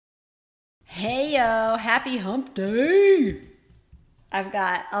Hey yo, happy hump day. I've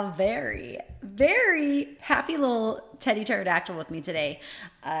got a very, very happy little teddy pterodactyl with me today.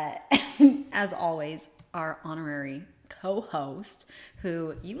 As always, our honorary co-host,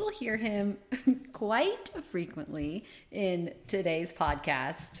 who you will hear him quite frequently in today's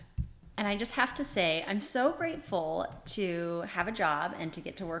podcast. And I just have to say, I'm so grateful to have a job and to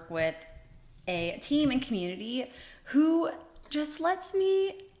get to work with a team and community who just lets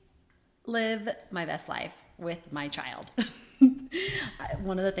me live my best life with my child.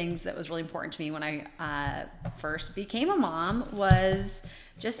 One of the things that was really important to me when I first became a mom was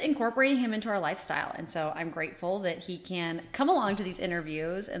just incorporating him into our lifestyle. And so I'm grateful that he can come along to these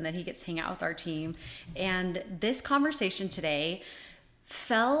interviews and that he gets to hang out with our team. And this conversation today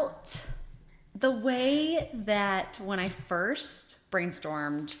felt the way that when I first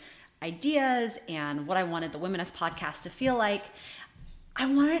brainstormed ideas and what I wanted the Women-S podcast to feel like, I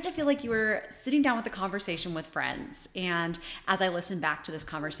wanted it to feel like you were sitting down with a conversation with friends. And as I listened back to this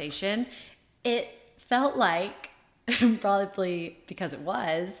conversation, it felt like, probably because it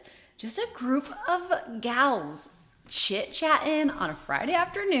was, just a group of gals chit-chatting on a Friday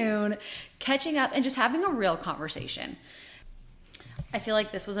afternoon, catching up and just having a real conversation. I feel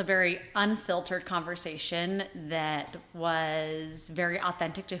like this was a very unfiltered conversation that was very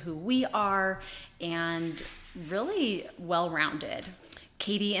authentic to who we are and really well-rounded.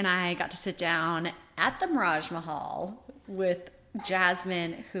 Katie and I got to sit down at the Miraj Mahal with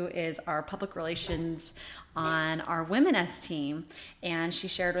Jasmine, who is our public relations on our Women-S team, and she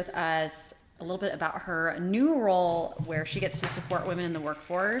shared with us a little bit about her new role where she gets to support women in the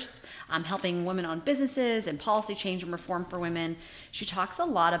workforce, helping women-owned businesses and policy change and reform for women. She talks a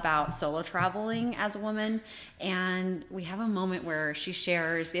lot about solo traveling as a woman, and we have a moment where she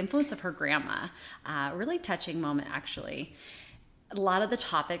shares the influence of her grandma. Really touching moment, actually. A lot of the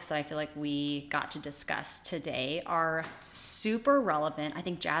topics that I feel like we got to discuss today are super relevant. I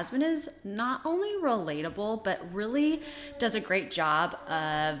think Jasmine is not only relatable, but really does a great job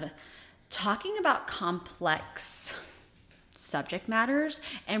of talking about complex subject matters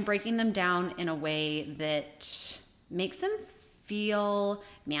and breaking them down in a way that makes them feel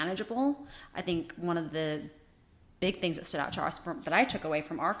manageable. I think one of the big things that stood out to us that I took away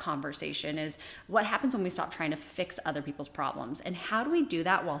from our conversation is what happens when we stop trying to fix other people's problems, and how do we do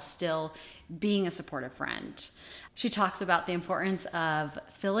that while still being a supportive friend. She talks about the importance of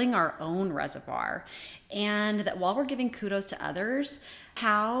filling our own reservoir, and that while we're giving kudos to others,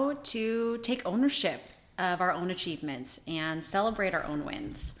 how to take ownership of our own achievements and celebrate our own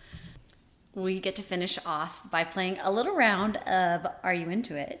wins. We get to finish off by playing a little round of Are You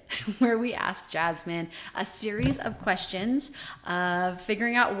Into It? Where we ask Jasmine a series of questions of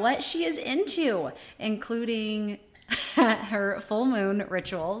figuring out what she is into, including her full moon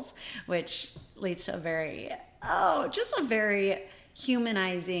rituals, which leads to a very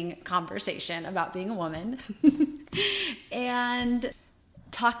humanizing conversation about being a woman. And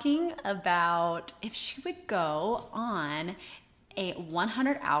talking about if she would go on a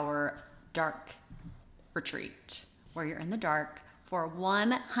 100-hour dark retreat where you're in the dark for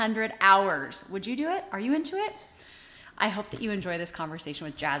 100 hours. Would you do it? Are you into it? I hope that you enjoy this conversation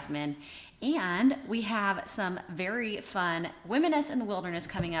with Jasmine. And we have some very fun Women-S in the Wilderness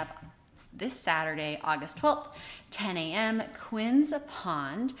coming up this Saturday, August 12th, 10 a.m., Quinn's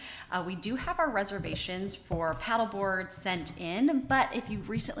Pond. We do have our reservations for paddleboards sent in, but if you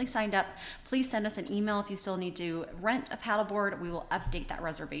recently signed up, please send us an email if you still need to rent a paddleboard. We will update that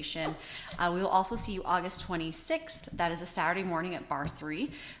reservation. We will also see you August 26th. That is a Saturday morning at Bar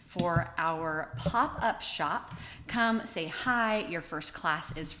 3 for our pop-up shop. Come say hi. Your first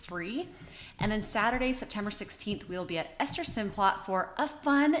class is free. And then Saturday, September 16th, we'll be at Esther Simplot for a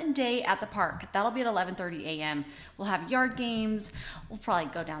fun day at the park. That'll be at 11:30 a.m. We'll have yard games. We'll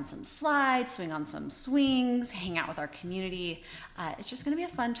probably go down some slides, swing on some swings, hang out with our community. It's just going to be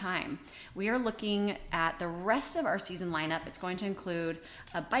a fun time. We are looking at the rest of our season lineup. It's going to include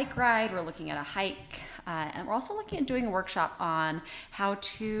a bike ride. We're looking at a hike. And we're also looking at doing a workshop on how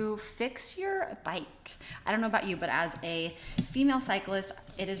to fix your bike. I don't know about you, but as a female cyclist,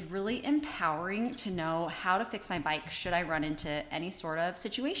 it is really empowering to know how to fix my bike should I run into any sort of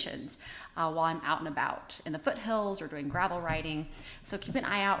situations while I'm out and about in the foothills or doing gravel riding. So keep an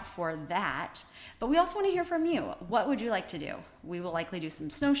eye out for that. But we also want to hear from you. What would you like to do? We will likely do some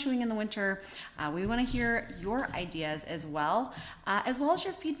snowshoeing in the winter. We want to hear your ideas as well as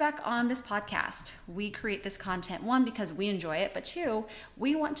your feedback on this podcast. We create this content, one, because we enjoy it, but two,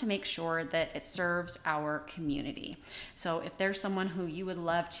 we want to make sure that it serves our community. So if there's someone who you would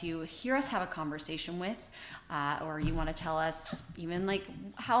love to hear us have a conversation with, or you want to tell us even like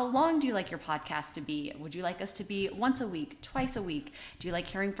how long do you like your podcast to be? Would you like us to be once a week, twice a week? Do you like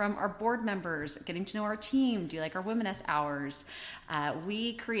hearing from our board members, getting to know our team? Do you like our Womeness Hours?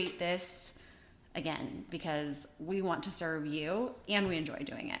 We create this, again, because we want to serve you and we enjoy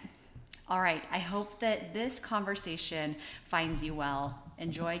doing it. All right, I hope that this conversation finds you well.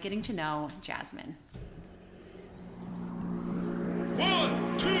 Enjoy getting to know Jasmine.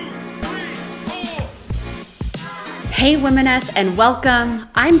 1, 2, 3, 4. Hey Womeness, and welcome.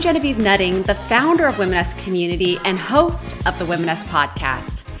 I'm Genevieve Nutting, the founder of Womeness Community and host of the Womeness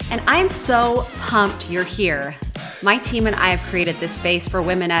Podcast. And I'm so pumped you're here. My team and I have created this space for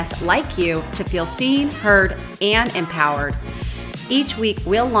Womeness like you to feel seen, heard, and empowered. Each week,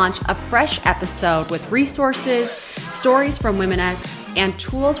 we'll launch a fresh episode with resources, stories from Womeness, and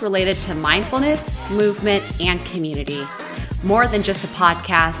tools related to mindfulness, movement, and community. More than just a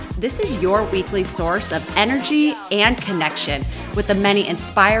podcast, this is your weekly source of energy and connection with the many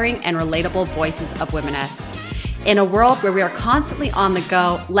inspiring and relatable voices of Womeness. In a world where we are constantly on the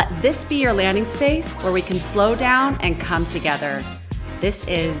go, let this be your landing space where we can slow down and come together. This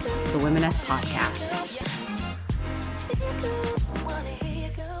is the Womeness Podcast.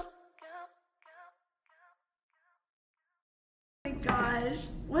 Gosh,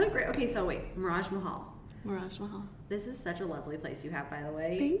 what a great, okay, so wait, Miraj Mahal. This is such a lovely place you have, by the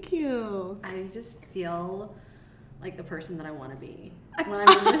way. Thank you. I just feel like the person that I want to be when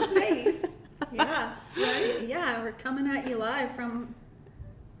I'm in this space. Yeah, right? Yeah, we're coming at you live from,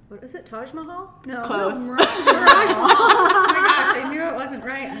 what was it, Taj Mahal? No. Close. No, Miraj Mahal. Oh my gosh, I knew it wasn't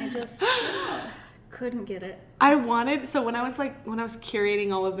right and I just couldn't get it. I wanted, so when I was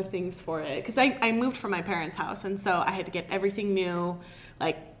curating all of the things for it, because I moved from my parents' house, and so I had to get everything new,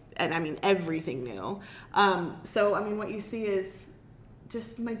 everything new. What you see is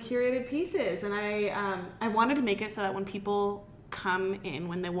just my curated pieces, and I wanted to make it so that when people come in,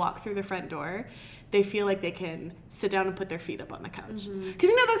 when they walk through the front door, they feel like they can sit down and put their feet up on the couch. Because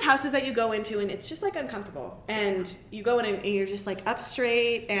you know those houses that you go into and it's just like uncomfortable, and you go in and you're just like up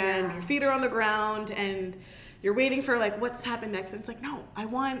straight and your feet are on the ground and you're waiting for like what's happened next, and it's like, no, I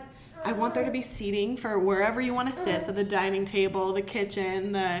want there to be seating for wherever you want to sit. So the dining table, the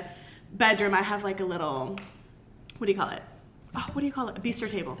kitchen, the bedroom. I have like a little, what do you call it? A bistro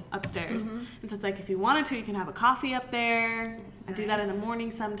table upstairs. And so it's like, if you wanted to, you can have a coffee up there. I do that in the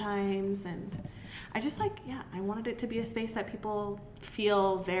morning sometimes. And I just I wanted it to be a space that people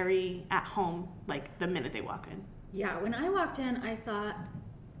feel very at home, like the minute they walk in. Yeah, when I walked in, I thought,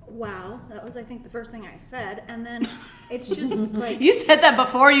 wow, that was, I think, the first thing I said. And then it's just like... You said that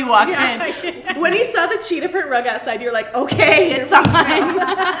before you walked in. When you saw the cheetah print rug outside, you're like, okay, it's on.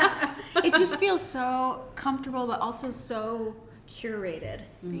 It just feels so comfortable, but also so curated.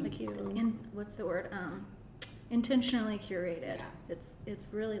 Thank you. What's the word? Intentionally curated. Yeah. It's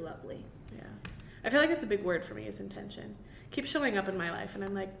really lovely. Yeah. I feel like it's a big word for me, is intention. Keeps showing up in my life, and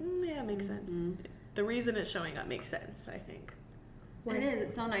I'm like, yeah, it makes sense. The reason it's showing up makes sense, I think. It is.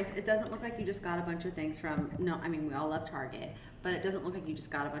 It's so nice. It doesn't look like you just got a bunch of things from, we all love Target, but it doesn't look like you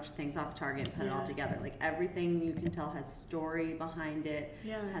just got a bunch of things off Target and put it all together. Like, everything you can tell has story behind it.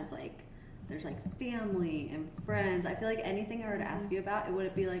 Yeah. Has there's family and friends. I feel like anything I were to ask you about, it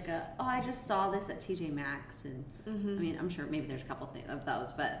wouldn't be like I just saw this at TJ Maxx, and I'm sure maybe there's a couple of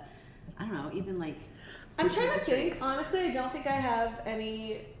those, but I don't know, even I'm trying to think. Honestly, I don't think I have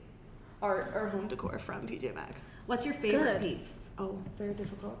any art or home decor from TJ Maxx. What's your favorite piece? Oh, very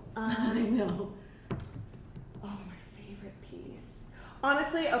difficult. I know. Oh, my favorite piece.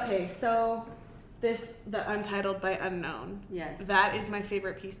 Honestly, okay, so the Untitled by Unknown. Yes. That is my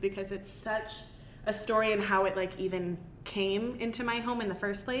favorite piece because it's such a story and how it even came into my home in the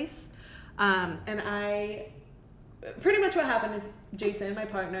first place. And pretty much what happened is Jason, my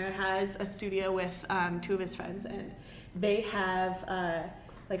partner, has a studio with two of his friends, and they have a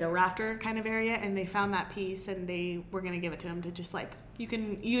rafter kind of area, and they found that piece, and they were going to give it to him to just you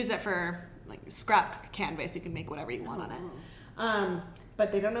can use it for scrap canvas. You can make whatever you want on it.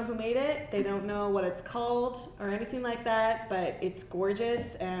 But they don't know who made it. They don't know what it's called or anything like that, but it's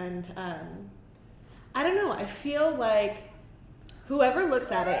gorgeous. And I don't know. I feel like whoever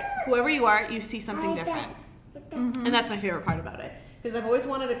looks at it, whoever you are, you see something different. And that's my favorite part about it. Because I've always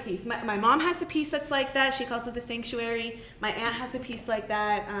wanted a piece. My mom has a piece that's like that. She calls it the sanctuary. My aunt has a piece like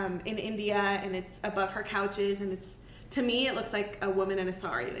that in India, and it's above her couches. And to me, it looks like a woman in a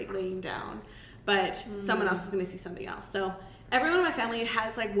sari, laying down. But someone else is going to see something else. So everyone in my family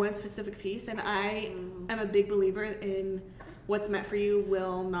has one specific piece, and I am a big believer in what's meant for you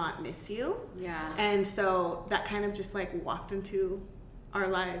will not miss you. Yeah. And so that kind of just walked into our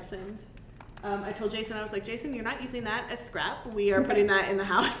lives, and I told Jason, I was like, Jason, you're not using that as scrap. We are putting that in the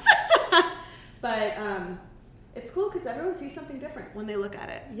house. But it's cool because everyone sees something different when they look at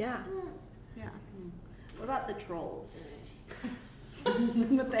it. Yeah. Yeah. What about the trolls?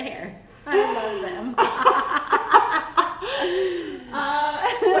 With the hair. I love them.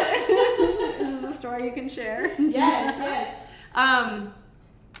 Is this a story you can share? Yes.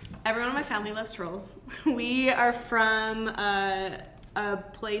 Everyone in my family loves trolls. We are from a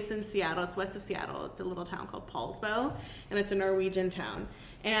place in Seattle. It's west of Seattle. It's a little town called Paulsbo, and it's a Norwegian town.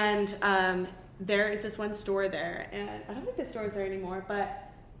 And there is this one store there, and I don't think the store is there anymore,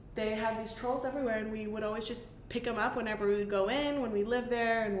 but they have these trolls everywhere, and we would always just pick them up whenever we would go in, when we lived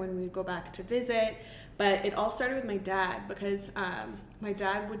there, and when we would go back to visit. But it all started with my dad, because my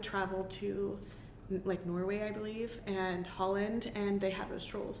dad would travel to like Norway, I believe, and Holland, and they have those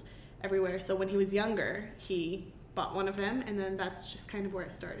trolls everywhere. So when he was younger, he bought one of them, and then that's just kind of where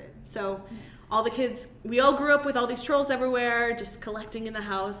it started. So all the kids, we all grew up with all these trolls everywhere, just collecting in the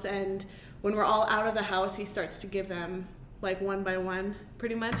house, and when we're all out of the house, he starts to give them like one by one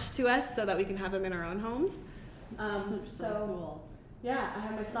pretty much to us so that we can have them in our own homes. So cool. Yeah, I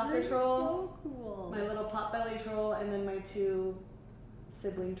have my soccer troll, So cool. my little potbelly troll, and then my 2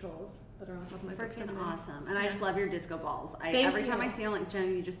 sibling trolls that are on top of my Freaking book. awesome. And I just love your disco balls. Thank Every time you. I see them, I'm like,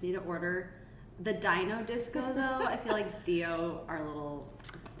 Jenny, you just need to order the dino disco, though. I feel like Theo, our little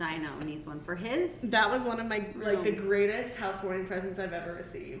dino, needs one for his. That was one of my, like, the Room. greatest housewarming presents I've ever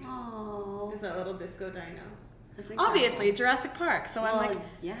received. Oh, Is that little disco dino. that's incredible. Obviously, Jurassic Park. So Well, I'm like,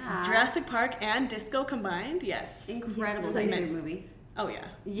 yeah. Jurassic Park and disco combined? Yes. Incredible. Is Yes, that your I favorite miss- movie? Oh, yeah.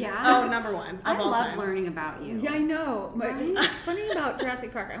 Yeah. Oh, number 1 of I all love time. learning about you. Yeah, I know. But Right? funny about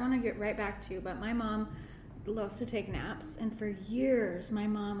Jurassic Park, I want to get right back to, but my mom loves to take naps, and for years my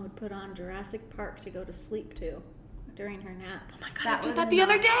mom would put on Jurassic Park to go to sleep to during her naps. God, I That did would that the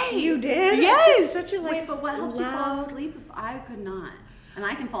other not- day. You did? Yes. It's just such a, like, Wait, but what helps you fall loud- asleep? I could not. And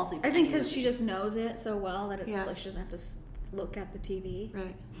I can fall asleep. I to think any because she movie. just knows it so well that it's Yeah. like she doesn't have to look at the TV.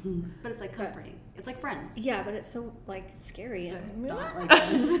 Right. But it's like comforting. It's like Friends. Yeah, but it's so like scary and Not like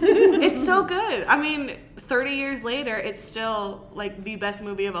Friends. It's so good. I mean, 30 years later, it's still like the best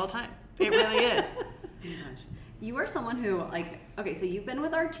movie of all time. It really is. Oh my gosh. You are someone who, like, okay, so you've been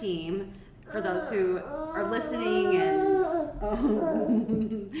with our team. For those who are listening, and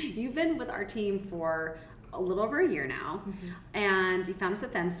you've been with our team for a little over a year now, and you found us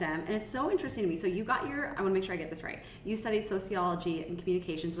at FemSTEM, and it's so interesting to me. So you got your, I want to make sure I get this right. You studied sociology and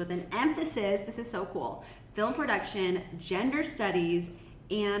communications with an emphasis, this is so cool, film production, gender studies,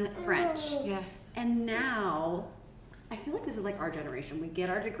 and French. Yes. And now, I feel like this is like our generation. We get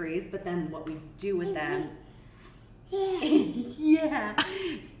our degrees, but then what we do with them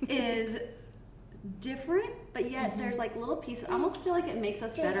is different, but yet there's like little pieces. I almost feel like it makes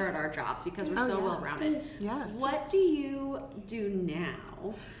us better at our jobs because we're so well-rounded. Yeah. What do you do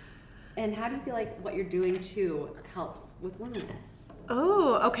now? And how do you feel like what you're doing too helps with womeness?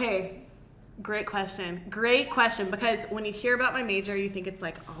 Oh, okay. Great question. Because when you hear about my major, you think it's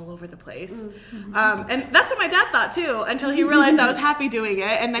like all over the place. And that's what my dad thought too, until he realized I was happy doing it.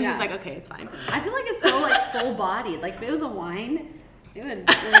 And then Yeah. he's like, okay, it's fine. I feel like it's so like full-bodied. Like if it was a wine, it would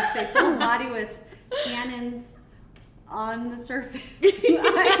like say full body with tannins on the surface.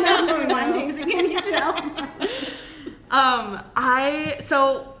 I'm not doing wine tasting, can you tell?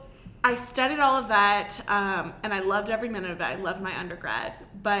 I studied all of that, and I loved every minute of it. I loved my undergrad,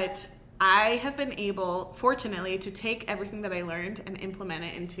 but I have been able, fortunately, to take everything that I learned and implement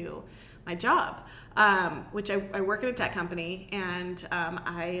it into my job, which I work at a tech company, and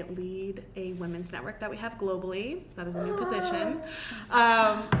I lead a women's network that we have globally. That is a new position.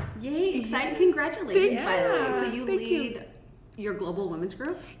 Yay, exciting. Congratulations, by the way. So you Thank lead your global women's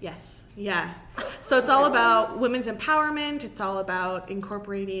group? Yes, yeah. So it's all about women's empowerment. It's all about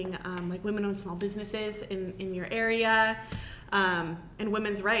incorporating like women-owned small businesses in your area, and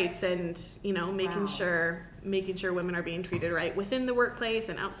women's rights, and making sure women are being treated right within the workplace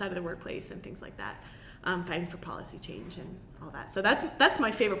and outside of the workplace and things like that. Fighting for policy change and all that. So that's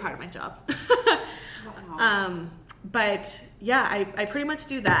my favorite part of my job. But yeah, I pretty much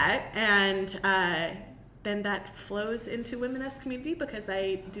do that, and then that flows into Women-S community because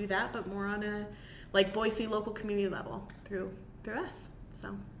I do that, but more on a like Boise local community level through us.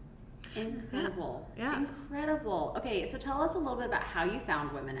 So Incredible. Yeah. Incredible. Okay, so tell us a little bit about how you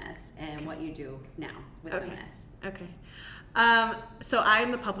found Women-S and what you do now with Women-S. Okay. So I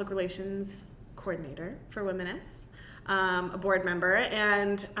am the public relations coordinator for Women-S, a board member,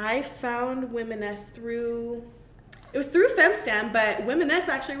 and I found Women-S through FemSTEM, but Women-S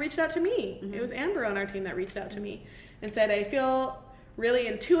actually reached out to me. It was Amber on our team that reached out to me and said, I feel really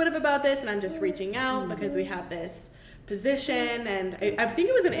intuitive about this, and I'm just reaching out because we have this position, and I think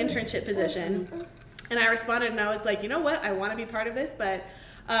it was an internship position. And I responded, and I was like, you know what? I want to be part of this, but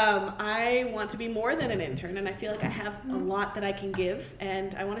I want to be more than an intern, and I feel like I have a lot that I can give,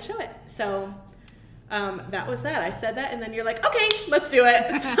 and I want to show it. So that was that. I said that, and then you're like, okay, let's do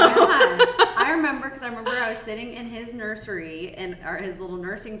it. So. Yeah. I remember I was sitting in his nursery or his little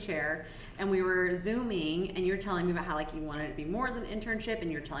nursing chair, and we were Zooming, and you're telling me about how like you wanted it to be more than an internship,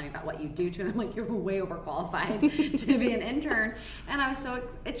 and you're telling me about what you do too, and I'm like, you're way overqualified to be an intern. And I was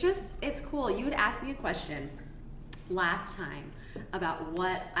it's cool. You had asked me a question last time about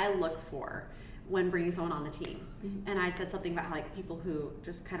what I look for when bringing someone on the team. And I'd said something about how like people who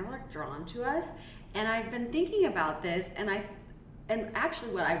just kind of are like drawn to us. And I've been thinking about this, and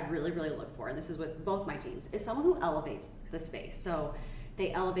actually what I really, really look for, and this is with both my teams, is someone who elevates the space. So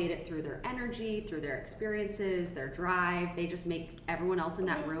they elevate it through their energy, through their experiences, their drive. They just make everyone else in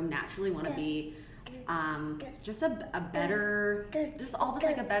that room naturally want to be just a better, just all of us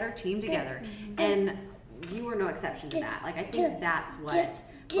like a better team together. And you were no exception to that. Like, I think that's what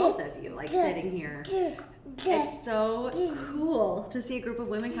both of you, like sitting here, it's so cool to see a group of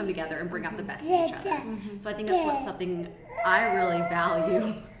women come together and bring out the best in each other. So I think that's something I really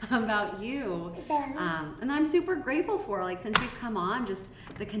value about you. And I'm super grateful for, like, since you've come on, just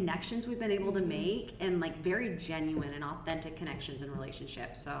the connections we've been able to make, and like very genuine and authentic connections and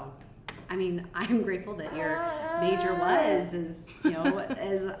relationships. So I mean, I'm grateful that your major was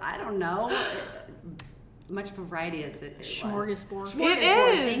I don't know, much of a variety as it was. Smorgasbord. It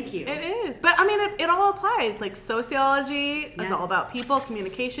is. Thank you. It is. But I mean, it all applies. Like, sociology is all about people.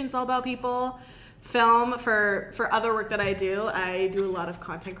 Communication is all about people. Film, for other work that I do a lot of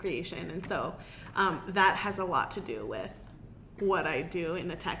content creation. And so that has a lot to do with what I do in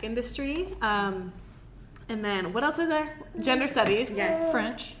the tech industry. And then what else is there? Gender studies. Yes.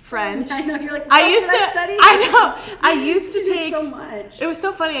 French. I know, you're like, I used to study. I know. I used to You did take so much. It was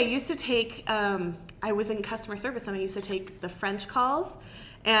so funny. I used to take I was in customer service, and I used to take the French calls,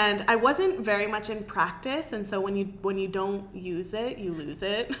 and I wasn't very much in practice, and so when you don't use it, you lose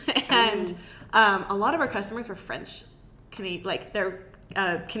it. And a lot of our customers were French, like they're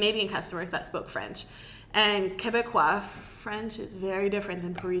Canadian customers that spoke French, and Quebecois French is very different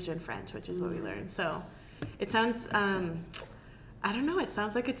than Parisian French, which is what we learned. So it sounds I don't know, it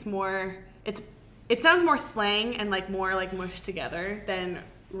sounds like it sounds more slang and like more like mushed together than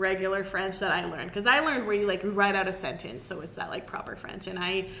regular French that I learned, because I learned where you like write out a sentence, so it's that like proper French, and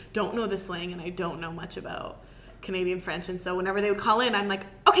I don't know the slang, and I don't know much about Canadian French, and so whenever they would call in, I'm like,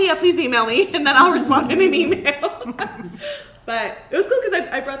 okay, yeah, please email me, and then I'll respond in an email. But it was cool because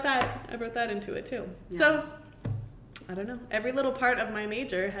I brought that into it too. Yeah. So I don't know, every little part of my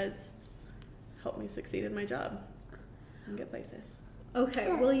major has helped me succeed in my job and get places.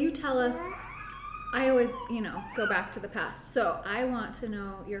 Okay, will you tell us, I always, go back to the past. So I want to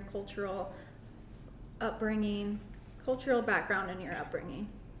know your cultural background and your upbringing.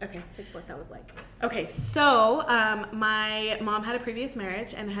 Okay. Like what that was like. Okay, so my mom had a previous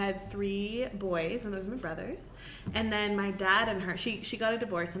marriage and had 3 boys, and those were my brothers. And then my dad and her, she got a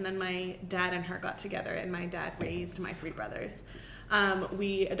divorce, and then my dad and her got together, and my dad raised my 3 brothers.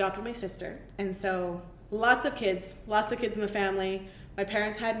 We adopted my sister, and so lots of kids in the family. My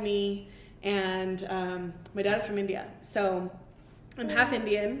parents had me, and my dad is from India, so I'm half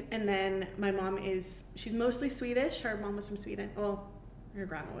Indian, and then my mom she's mostly Swedish. Her mom was from Sweden. Well, her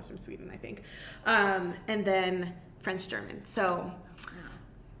grandma was from Sweden, I think. And then French German. So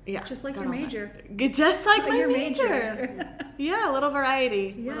yeah, just like your major. Just like my your major. Yeah, a little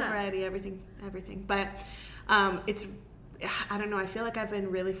variety. Yeah. Little variety, everything. But it's, I don't know, I feel like I've been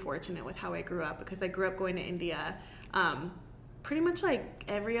really fortunate with how I grew up, because I grew up going to India pretty much like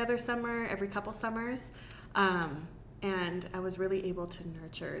every other summer, every couple summers. And I was really able to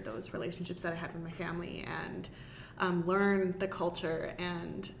nurture those relationships that I had with my family, and learn the culture,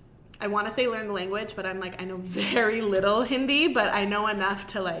 and I want to say learn the language, but I'm like, I know very little Hindi, but I know enough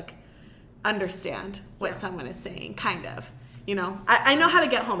to like understand what someone is saying, kind of, I know how to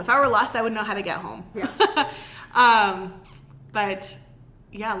get home. If I were lost, I would know how to get home. Yeah. But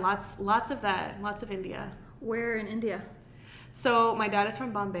yeah, lots of that, lots of India. Where in India? So my dad is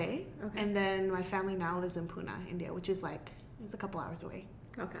from Bombay, and then my family now lives in Pune, India, which is like, it's a couple hours away.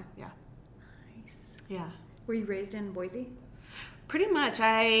 Okay. Yeah. Nice. Yeah. Were you raised in Boise? Pretty much.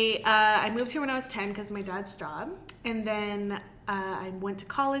 I moved here when I was 10 because of my dad's job. And then I went to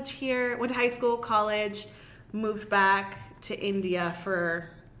college here, went to high school, college, moved back to India for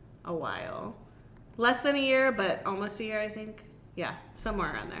a while. Less than a year, but almost a year, I think. Yeah,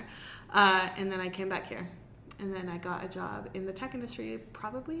 somewhere around there. And then I came back here. And then I got a job in the tech industry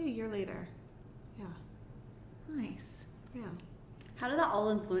probably a year later. Yeah. Nice. Yeah. How did that all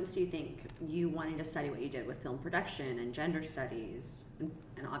influence, do you think, you wanting to study what you did with film production and gender studies,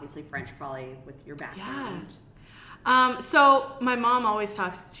 and obviously French probably with your background? So my mom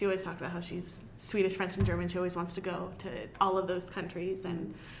she always talked about how she's Swedish, French, and German. She always wants to go to all of those countries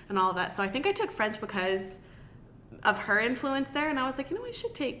and all of that. So I think I took French because of her influence there, and I was like, I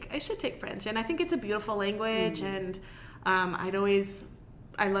should take French. And I think it's a beautiful language, and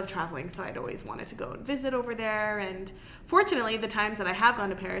I love traveling, so I'd always wanted to go and visit over there. And fortunately, the times that I have gone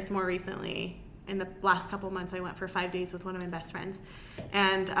to Paris more recently, in the last couple months, I went for 5 days with one of my best friends.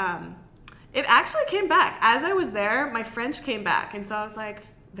 And it actually came back. As I was there, my French came back. And so I was like,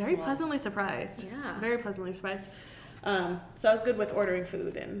 very pleasantly surprised. Yeah. Very pleasantly surprised. So I was good with ordering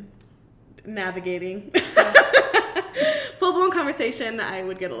food and navigating. Full-blown conversation, I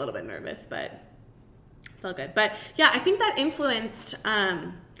would get a little bit nervous, but it's all good. But yeah, I think that influenced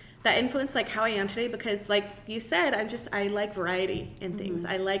like how I am today, because like you said, I like variety in things.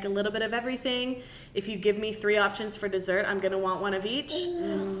 I like a little bit of everything. If you give me 3 options for dessert, I'm gonna want one of each.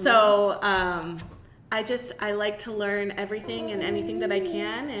 So I like to learn everything and anything that I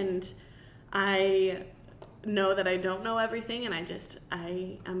can, and I know that I don't know everything, and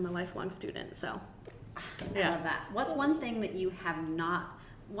I am a lifelong student. So I love that. What's one thing that you have not,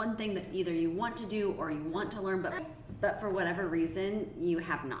 one thing that either you want to do or you want to learn, but for whatever reason you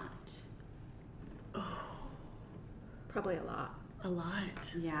have not? Probably a lot. A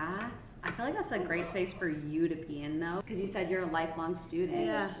lot. Yeah. I feel like that's a great space for you to be in, though, because you said you're a lifelong student.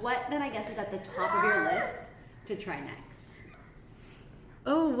 Yeah. What then, I guess, is at the top of your list to try next?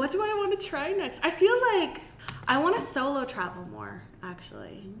 Oh, what do I want to try next? I feel like I want to solo travel more,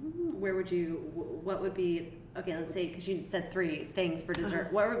 actually. What would be, okay, let's say, because you said 3 things for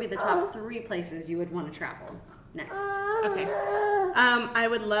dessert, what would be the top 3 places you would want to travel next? Okay. I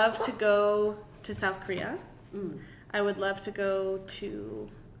would love to go to South Korea. I would love to go to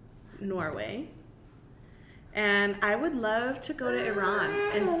Norway. And I would love to go to Iran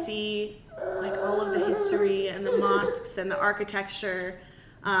and see like all of the history and the mosques and the architecture,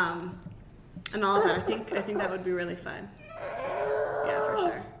 and all of that. I think that would be really fun. Yeah, for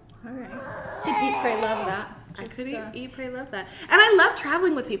sure. All right. Could eat, pray, love that. I could eat, pray, love that. And I love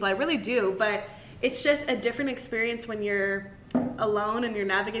traveling with people. I really do. But it's just a different experience when you're alone and you're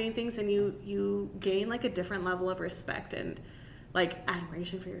navigating things, and you gain like a different level of respect and like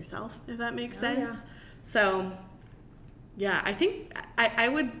admiration for yourself, if that makes sense. Yeah. So yeah, I think I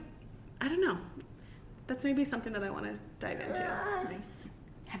would, I don't know. That's maybe something that I want to dive into. Nice.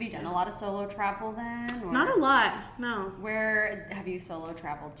 Have you done a lot of solo travel then? Or Not a lot, no. where have you solo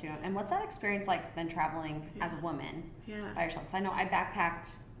traveled to? And what's that experience like then traveling as a woman by yourself? Because I know I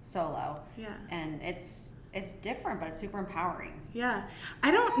backpacked solo. Yeah. And it's different, but it's super empowering. Yeah.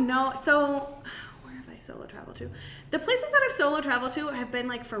 I don't know. So where have I solo traveled to? The places that I've solo traveled to have been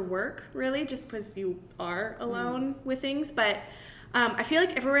like for work, really, just because you are alone with things. But I feel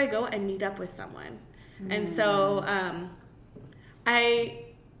like everywhere I go, I meet up with someone. And so I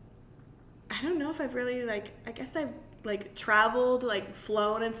don't know if I've really I guess I've traveled,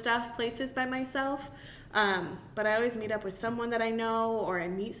 flown and stuff places by myself. But I always meet up with someone that I know, or I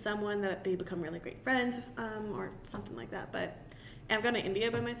meet someone that they become really great friends, or something like that. But I've gone to India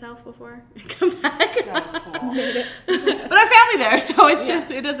by myself before and come back. So cool. But our family there, so it's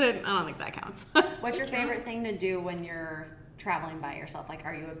just, it doesn't, I don't think that counts. What's your favorite thing to do when you're traveling by yourself? Like,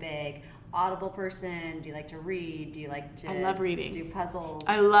 are you a big Audible person? Do you like to read? Do you like to I love reading. do puzzles?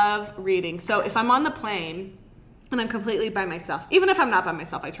 I love reading. So if I'm on the plane and I'm completely by myself, even if I'm not by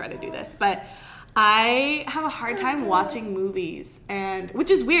myself, I try to do this, but I have a hard time watching movies, and which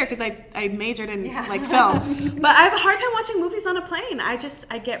is weird because I majored in film, but I have a hard time watching movies on a plane. I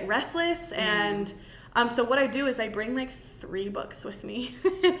get restless, and so what I do is I bring 3 books with me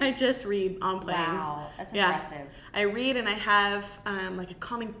and I just read on planes. Wow, that's impressive. I read, and I have a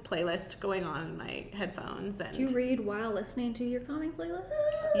calming playlist going on in my headphones. And Do you read while listening to your calming playlist?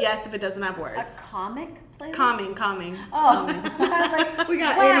 yes, if it doesn't have words. A comic playlist? Calming. Oh, I was like, We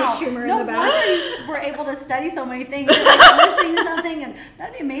got wow, Amy Schumer in the back. No wonder you were able to study so many things. You're listening to something, and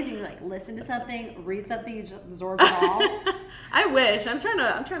that'd be amazing. You listen to something, read something, you just absorb it all. I wish. I'm trying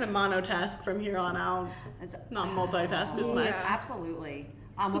to monotask from here on out. Not multitask as much. Absolutely.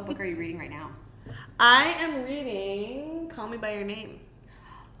 What book are you reading right now? I am reading Call Me By Your Name.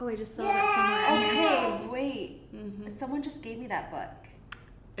 Oh, I just saw that somewhere. Okay, wait. Mm-hmm. Someone just gave me that book.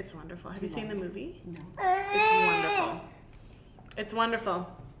 It's wonderful. Have you seen the movie? No. It's wonderful.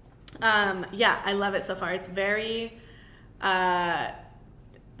 Yeah, I love it so far. It's very not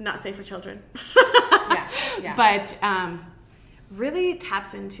safe for children. Yeah. But really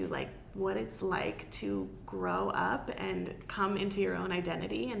taps into like what it's like to grow up and come into your own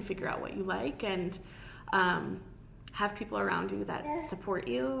identity and figure out what you like, and have people around you that support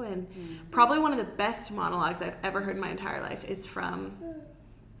you. And probably one of the best monologues I've ever heard in my entire life is from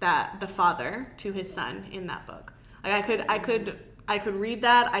the father to his son in that book. Like I could read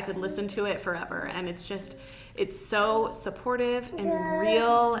that, I could listen to it forever, and it's so supportive and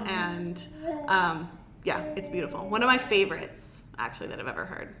real, and it's beautiful. One of my favorites actually that I've ever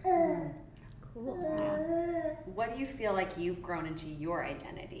heard. Cool. Yeah. What do you feel like you've grown into your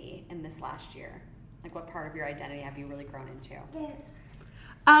identity in this last year? Like, what part of your identity have you really grown into?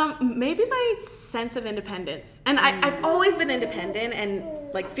 Maybe my sense of independence. And I've always been independent, and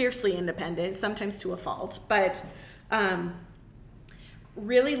like fiercely independent, sometimes to a fault, but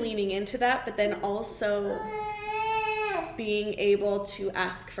really leaning into that, but then also being able to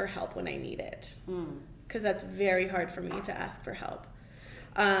ask for help when I need it. Because that's very hard for me to ask for help.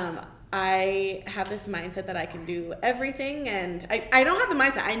 I have this mindset that I can do everything, and I don't have the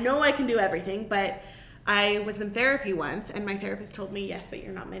mindset. I know I can do everything, but I was in therapy once, and my therapist told me, yes, but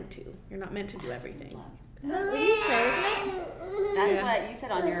you're not meant to. You're not meant to do everything. What you say, isn't it? That's what you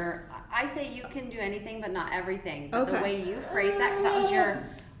said on your... I say you can do anything, but not everything. But Okay. the way you phrase that, because that was your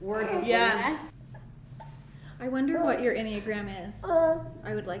words of willingness. I wonder what your Enneagram is.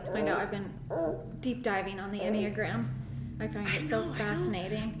 I would like to find out. I've been deep diving on the Enneagram. I find it so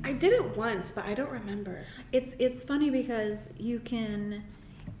fascinating. I did it once, but I don't remember. It's funny because you can...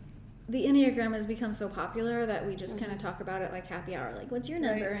 The Enneagram has become so popular that we just kind of talk about it like happy hour. Like, what's your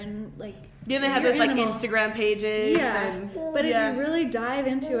number? And like... Yeah, they have your those like animal. Instagram pages. Yeah, And, but if you really dive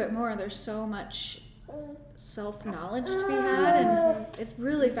into it more, there's so much self-knowledge to be had, and it's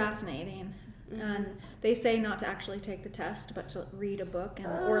really fascinating. And they say not to actually take the test, but to read a book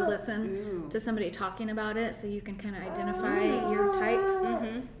or listen to somebody talking about it, so you can kind of identify your type,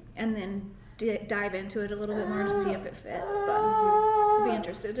 and then dive into it a little bit more to see if it fits. But I'd be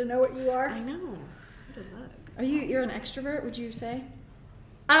interested to know what you are. I know. Good luck. You're an extrovert? Would you say?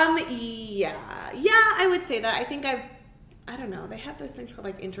 Yeah, I would say that. I think I don't know, they have those things called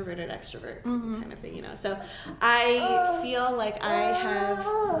like introverted extrovert kind of thing, you know. So I feel like I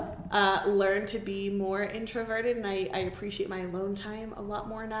have learned to be more introverted, and I appreciate my alone time a lot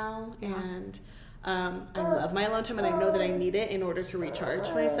more now. And I love my alone time, and I know that I need it in order to recharge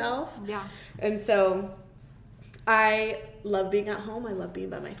myself. Yeah. And so I love being at home. I love being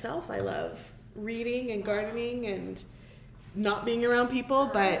by myself. I love reading and gardening and not being around people,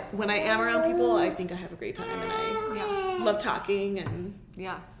 but when I am around people, I think I have a great time, and I love talking and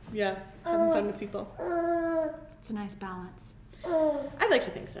having fun with people. It's a nice balance. I'd like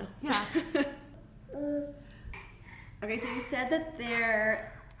to think so. Yeah. Okay, so you said that there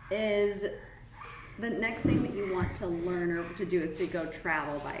is... The next thing that you want to learn or to do is to go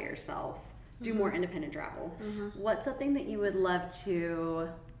travel by yourself. Do more independent travel. What's something that you would love to...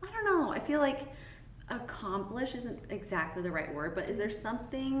 I don't know. I feel like accomplish isn't exactly the right word, but is there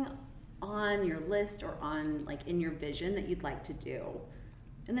something on your list or on like in your vision that you'd like to do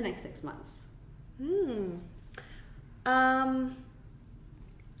in the next 6 months?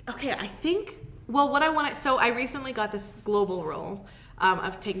 Okay, I think, well, what I want to, so I recently got this global role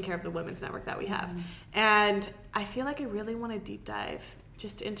of taking care of the women's network that we have. And I feel like I really want to deep dive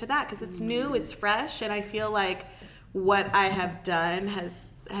just into that, because it's new, it's fresh, and I feel like what I have done has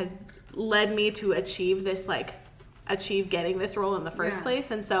led me to achieve getting this role in the first place.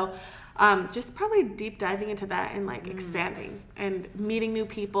 And so just probably deep diving into that and like expanding and meeting new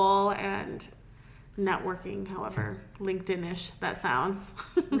people and networking, however LinkedIn-ish that sounds.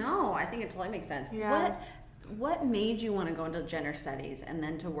 No, I think it totally makes sense. Yeah. What made you want to go into gender studies and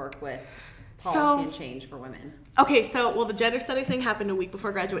then to work with policy and change for women? Okay, so, the gender studies thing happened a week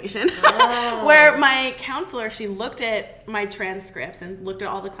before graduation, where my counselor, she looked at my transcripts and looked at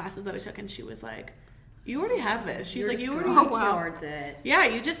all the classes that I took, and she was like, you already have this. She's like, you already towards it. Yeah,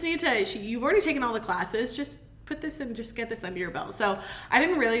 you just need to, you've already taken all the classes, just put this in, just get this under your belt. So I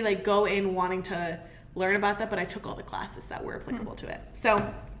didn't really like go in wanting to learn about that, but I took all the classes that were applicable to it. So,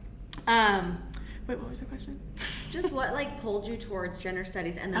 wait, what was the question? Just what like pulled you towards gender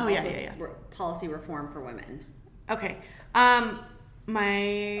studies and then policy reform for women? Okay.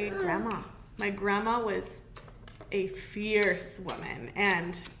 My grandma was a fierce woman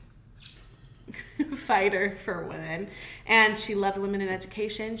and fighter for women, and she loved women in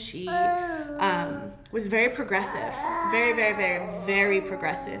education. She was very progressive, very, very, very, very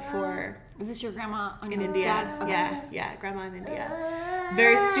progressive for... Is this your grandma in India? Okay. Yeah, grandma in India.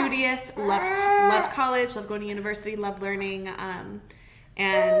 Very studious, loved college, loved going to university, loved learning,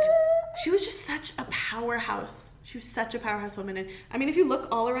 and she was just such a powerhouse. She was such a powerhouse woman. And I mean, if you look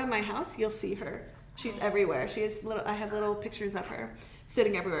all around my house, you'll see her. She's everywhere. I have little pictures of her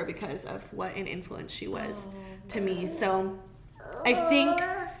sitting everywhere because of what an influence she was to me. So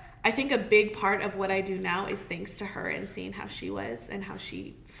I think a big part of what I do now is thanks to her and seeing how she was and how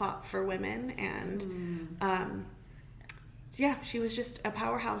she fought for women. And she was just a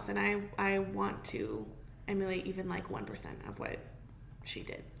powerhouse. And I want to emulate even like 1% of what she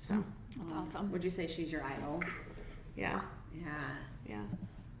did. So that's awesome. Would you say she's your idol? Yeah. Yeah.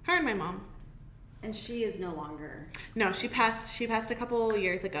 Her and my mom. And she is no longer. No, she passed a couple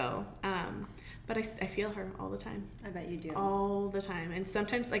years ago. But I feel her all the time. I bet you do. All the time. And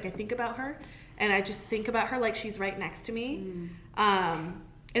sometimes like I think about her and I just think about her like she's right next to me. And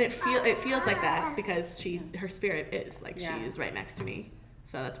it feels like that because her spirit is like she is right next to me.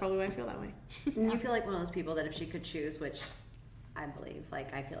 So that's probably why I feel that way. And you feel like one of those people that if she could choose, which I believe,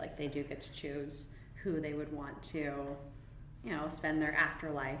 like I feel like they do get to choose who they would want to, spend their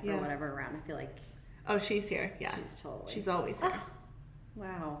afterlife or whatever around. I feel like she's here. Yeah. She's always here.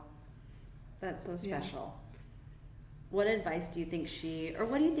 Wow. That's so special. Yeah. What advice do you think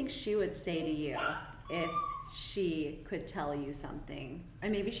what do you think she would say to you if she could tell you something?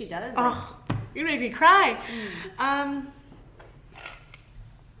 And maybe she does. You make me cry.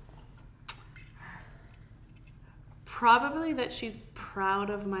 Probably that she's proud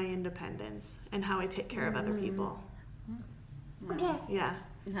of my independence and how I take care of other people. Yeah.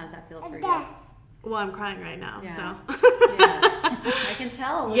 And how does that feel for you? Well, I'm crying right now, so. Yeah. I can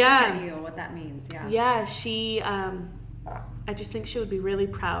tell looking at you what that means, Yeah, she, I just think she would be really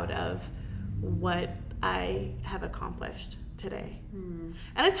proud of what I have accomplished today. And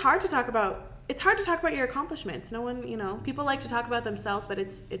it's hard to talk about your accomplishments. No one, people like to talk about themselves, but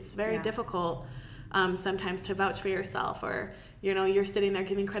it's very difficult sometimes to vouch for yourself, or you're sitting there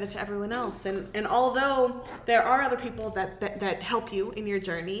giving credit to everyone else. And although there are other people that help you in your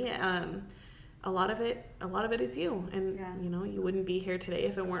journey, a lot of it is you, and you wouldn't be here today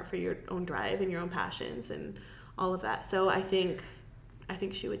if it weren't for your own drive and your own passions and all of that. So I think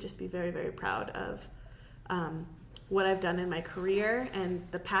she would just be very, very proud of what I've done in my career and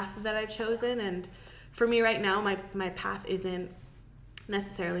the path that I've chosen. And for me right now, my path isn't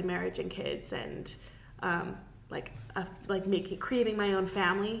necessarily marriage and kids and creating my own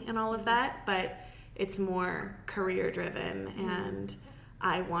family and all of that, but it's more career driven, and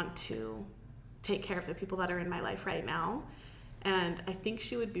I want to take care of the people that are in my life right now, and I think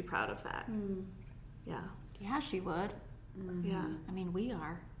she would be proud of that. Yeah, she would. Yeah, I mean, we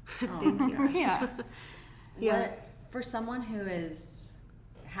are. Thank you. Yeah. For someone who is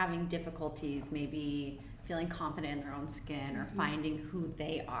having difficulties, maybe feeling confident in their own skin or finding who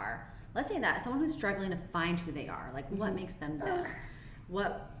they are, let's say that someone who's struggling to find who they are, like what makes them them,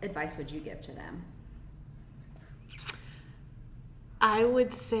 what advice would you give to them? I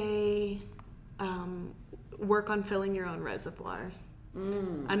would say work on filling your own reservoir.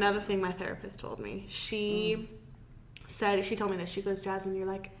 Another thing my therapist told me, she told me this. She goes, Jasmine, you're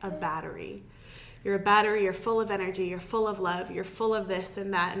like a battery. You're a battery, you're full of energy, you're full of love, you're full of this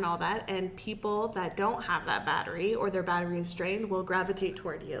and that and all that, and people that don't have that battery or their battery is drained will gravitate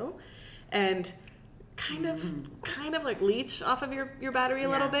toward you and kind of like leech off of your battery a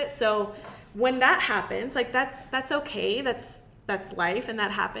little bit. So when that happens, like that's okay, that's life, and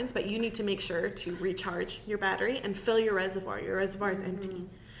that happens, but you need to make sure to recharge your battery and fill your reservoir. Your reservoir is empty.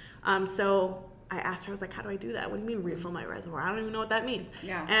 So I asked her, I was like, how do I do that? What do you mean refill my reservoir? I don't even know what that means.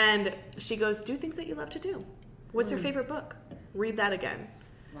 Yeah. And she goes, do things that you love to do. What's your favorite book? Read that again.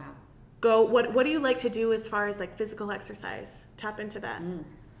 Wow. Go, what do you like to do as far as like physical exercise? Tap into that.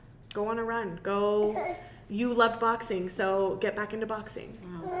 Go on a run. You loved boxing, so get back into boxing.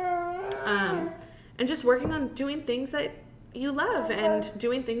 Wow. And just working on doing things that you love and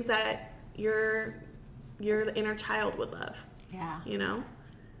doing things that your inner child would love. Yeah.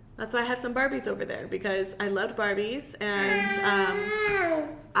 That's why I have some Barbies over there, because I loved Barbies, and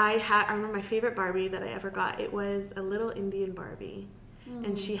I remember my favorite Barbie that I ever got. It was a little Indian Barbie,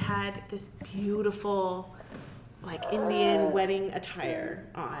 and she had this beautiful like Indian wedding attire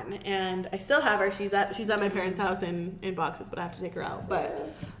on, and I still have her. She's at my parents' house in boxes, but I have to take her out.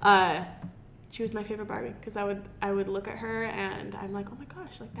 But she was my favorite Barbie, because I would look at her and I'm like, oh my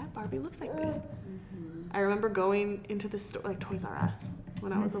gosh, like that Barbie looks like me. I remember going into the store, like Toys R Us,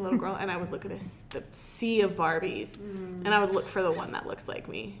 when I was a little girl, and I would look at the sea of Barbies, and I would look for the one that looks like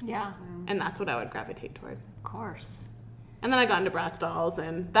me. Yeah. And that's what I would gravitate toward. Of course. And then I got into Bratz dolls,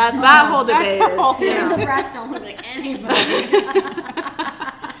 and that whole debate. That's a whole thing. Yeah. The Bratz don't look like anybody.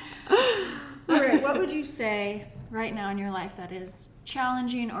 All right, what would you say right now in your life that is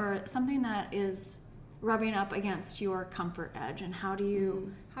challenging or something that is rubbing up against your comfort edge, and how do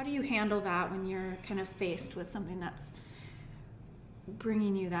you handle that when you're kind of faced with something that's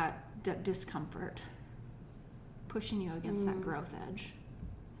bringing you that discomfort, pushing you against that growth edge?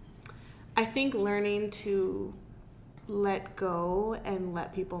 I think learning to let go and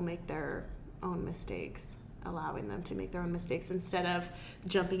let people make their own mistakes, allowing them to make their own mistakes instead of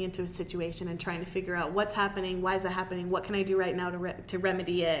jumping into a situation and trying to figure out what's happening, why is that happening, what can I do right now to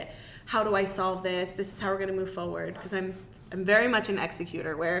remedy it, how do I solve this is how we're going to move forward. Because I'm very much an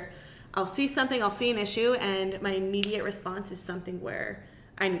executor, where I'll see something, I'll see an issue, and my immediate response is something where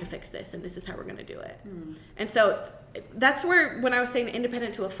I need to fix this, and this is how we're going to do it. And so that's where, when I was saying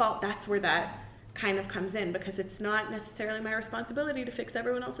independent to a fault, that's where that kind of comes in, because it's not necessarily my responsibility to fix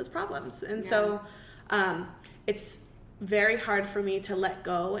everyone else's problems. And so it's very hard for me to let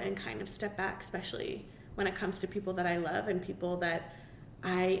go and kind of step back, especially when it comes to people that I love and people that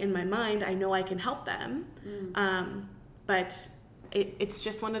in my mind, I know I can help them. But it's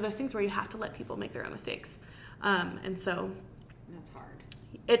just one of those things where you have to let people make their own mistakes. And so That's hard.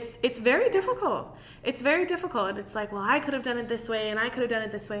 it's very difficult. It's very difficult. And it's like, well, I could have done it this way and I could have done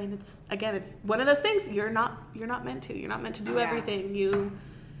it this way. And it's one of those things you're not meant to. You're not meant to do everything.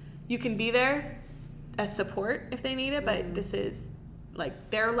 You can be there as support if they need it, but this is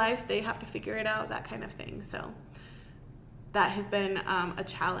like their life. They have to figure it out, that kind of thing. So that has been a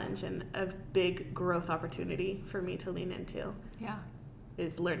challenge and a big growth opportunity for me to lean into. Yeah.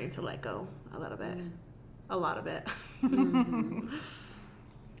 Is learning to let go a little bit. A lot of it.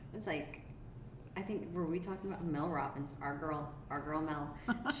 It's like, I think, were we talking about Mel Robbins, our girl Mel?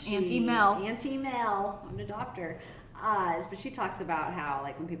 Auntie Mel. Auntie Mel. I'm gonna adopt her. But she talks about how,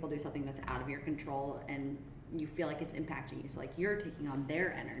 like, when people do something that's out of your control and you feel like it's impacting you, so like you're taking on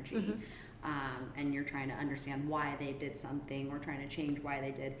their energy, and you're trying to understand why they did something or trying to change why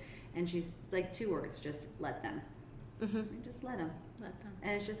they did, and it's like 2 words: just let them. Just let them. Let them.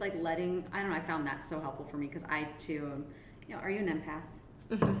 And it's just like letting. I don't know. I found that so helpful for me, because I too am. Are you an empath?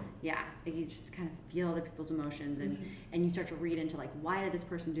 Yeah, like you just kind of feel other people's emotions, and you start to read into, like, why did this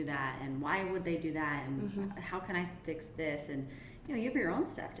person do that, and why would they do that, and how can I fix this, and you have your own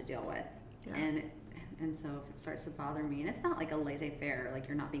stuff to deal with, and so if it starts to bother me, and it's not like a laissez-faire, like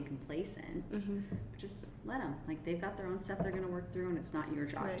you're not being complacent, just let them, like, they've got their own stuff they're going to work through, and it's not your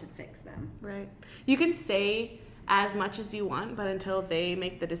job to fix them. Right. You can say as much as you want, but until they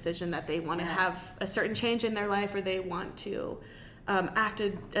make the decision that they want to have a certain change in their life, or they want to act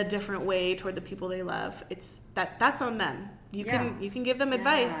a different way toward the people they love, that's on them. You can give them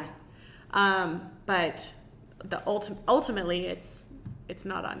advice, but ultimately it's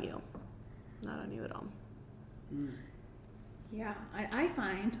not on you. Not on you at all. Yeah, I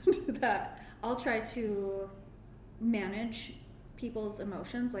find that I'll try to manage people's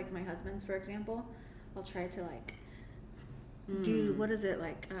emotions, like my husband's, for example. I'll try to, like, do, what is it,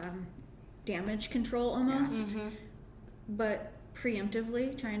 like, damage control almost, but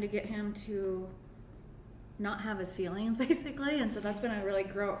preemptively trying to get him to not have his feelings, basically. And so that's been a really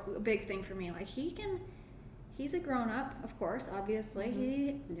big thing for me. Like, he's a grown-up, of course, obviously.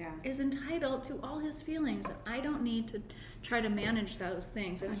 He is entitled to all his feelings. I don't need to try to manage those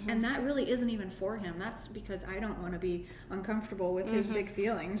things. And that really isn't even for him. That's because I don't want to be uncomfortable with his big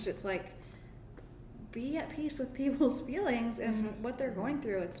feelings. It's like, be at peace with people's feelings and what they're going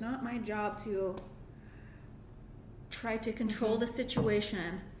through. It's not my job to try to control the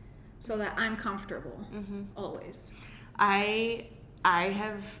situation so that I'm comfortable, always. I've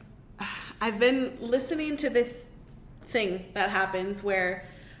been listening to this thing that happens where,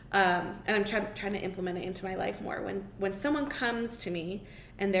 and I'm trying to implement it into my life more. When someone comes to me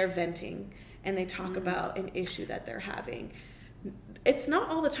and they're venting and they talk about an issue that they're having, it's not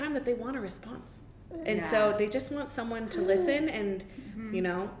all the time that they want a response. And so they just want someone to listen. And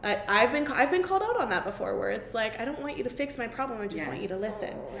I've been called out on that before, where it's like, I don't want you to fix my problem, I just want you to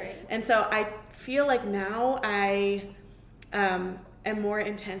listen. Right. And so I feel like now I am more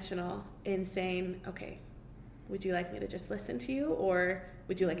intentional in saying, okay, would you like me to just listen to you, or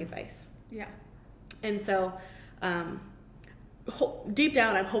would you like advice? Yeah. And so deep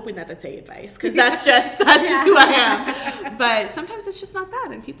down, I'm hoping that that's advice, because that's just who I am. But sometimes it's just not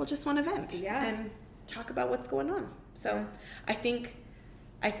that, and people just want to vent and talk about what's going on. So I think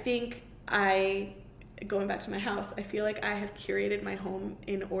going back to my house, I feel like I have curated my home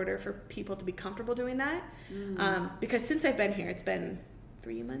in order for people to be comfortable doing that. Because since I've been here, it's been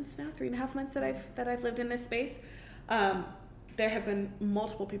 3 months now, 3.5 months that I've lived in this space. There have been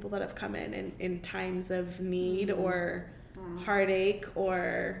multiple people that have come in times of need or heartache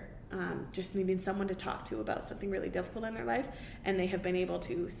or just needing someone to talk to about something really difficult in their life, and they have been able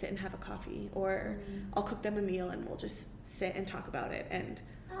to sit and have a coffee, or I'll cook them a meal and we'll just sit and talk about it. And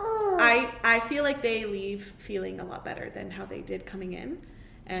I feel like they leave feeling a lot better than how they did coming in,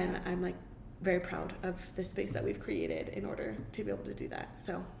 and I'm like very proud of the space that we've created in order to be able to do that.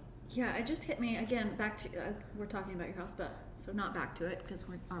 So yeah, it just hit me again. Back to we're talking about your house, but so not back to it because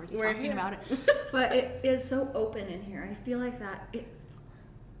we're already talking here. about it. But it is so open in here. I feel like that it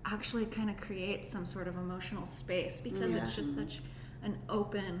actually kind of creates some sort of emotional space because it's just such an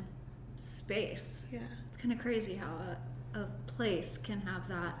open space. Yeah, it's kind of crazy how a place can have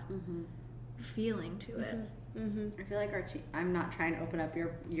that feeling to it. I feel like our team, I'm not trying to open up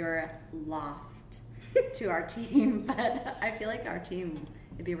your loft to our team, but I feel like our team,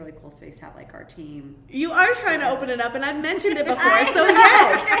 it'd be a really cool space to have like our team. You are trying to open it up, and I've mentioned it before, I so know.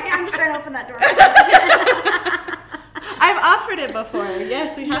 yes. Okay, I'm just trying to open that door. I've offered it before.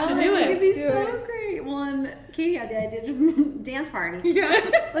 Yes, we have to do it. It'd be so great. Well, and Katie had the idea, just dance party. Yeah.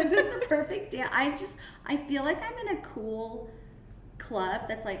 Like, this is the perfect dance. I feel like I'm in a cool club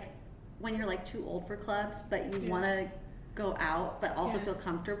that's like when you're like too old for clubs, but you want to go out, but also feel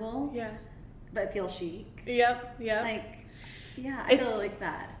comfortable. Yeah. But feel chic. Yep. Like, yeah, I feel like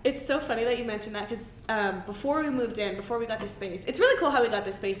that. It's so funny that you mentioned that because before we moved in, before we got this space, it's really cool how we got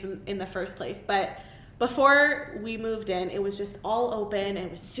this space in the first place, but before we moved in, it was just all open and it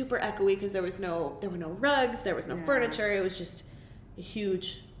was super echoey because there were no rugs, there was no furniture. It was just a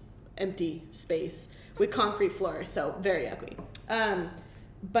huge empty space with concrete floors, so very echoey.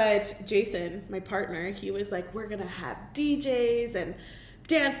 But Jason, my partner, he was like, we're gonna have DJs and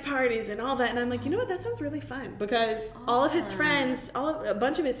dance parties and all that, and I'm like, you know what, that sounds really fun because all of his friends, a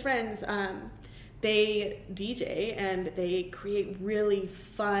bunch of his friends, they DJ and they create really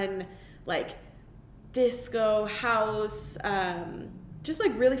fun like disco, house, just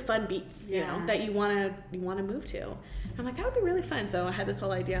like really fun beats, you know, that you wanna move to. I'm like, that would be really fun. So I had this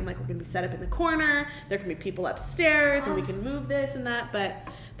whole idea. I'm like, we're gonna be set up in the corner. There can be people upstairs, and we can move this and that. But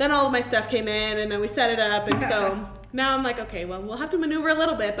then all of my stuff came in, and then we set it up, and so now I'm like, okay, well, we'll have to maneuver a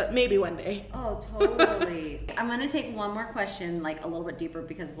little bit, but maybe one day. Oh, totally. I'm gonna take one more question, like a little bit deeper,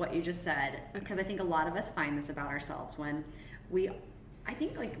 because of what you just said. Because I think a lot of us find this about ourselves when I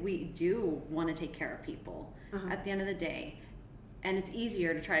think like we do want to take care of people at the end of the day. And it's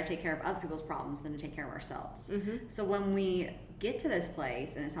easier to try to take care of other people's problems than to take care of ourselves. So when we get to this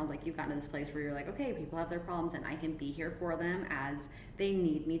place, and it sounds like you've gotten to this place where you're like, okay, people have their problems and I can be here for them as they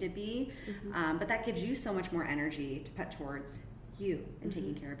need me to be. But that gives you so much more energy to put towards you and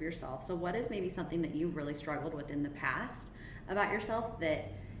taking care of yourself. So what is maybe something that you really struggled with in the past about yourself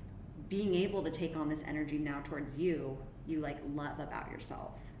that being able to take on this energy now towards you like love about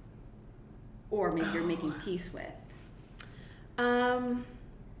yourself? Or maybe you're making peace with?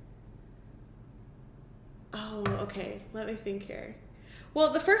 Okay. Let me think here.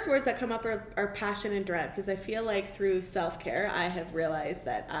 Well, the first words that come up are passion and drive, because I feel like through self-care, I have realized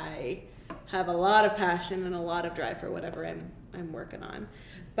that I have a lot of passion and a lot of drive for whatever I'm working on.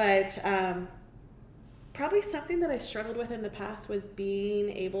 But probably something that I struggled with in the past was being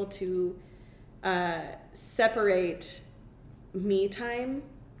able to separate me time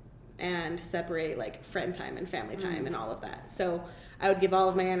and separate like friend time and family time and all of that. So I would give all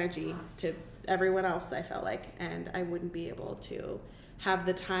of my energy to everyone else, I felt like, and I wouldn't be able to have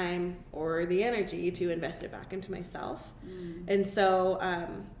the time or the energy to invest it back into myself. And so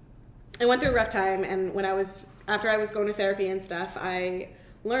I went through a rough time, and after I was going to therapy and stuff, I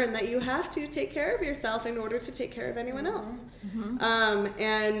learned that you have to take care of yourself in order to take care of anyone else.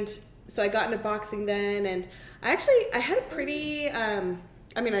 And so I got into boxing then, and I had a pretty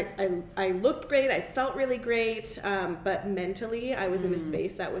I looked great, I felt really great, but mentally I was in a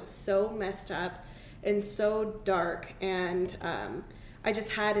space that was so messed up and so dark, and I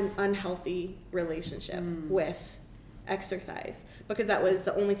just had an unhealthy relationship with exercise, because that was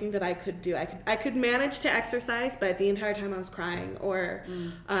the only thing that I could do. I could manage to exercise, but the entire time I was crying, or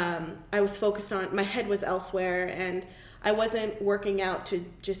I was focused on, my head was elsewhere, and I wasn't working out to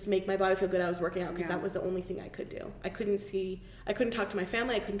just make my body feel good. I was working out because that was the only thing I could do. I couldn't talk to my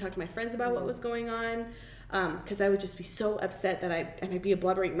family. I couldn't talk to my friends about what was going on, because I would just be so upset that I'd be a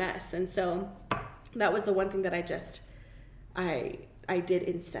blubbering mess. And so that was the one thing that I did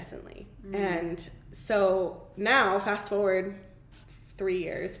incessantly. And so now, fast forward 4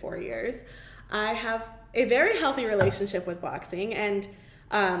 years, I have a very healthy relationship with boxing, and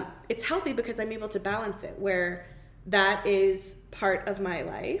it's healthy because I'm able to balance it, where that is part of my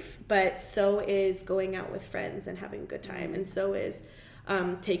life, but so is going out with friends and having a good time, and so is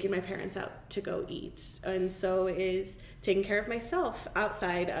taking my parents out to go eat. And so is taking care of myself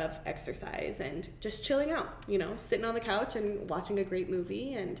outside of exercise and just chilling out, you know, sitting on the couch and watching a great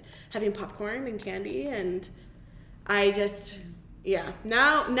movie and having popcorn and candy. And I just,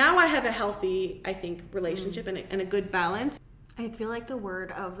 now I have a healthy, I think, relationship and a good balance. I feel like the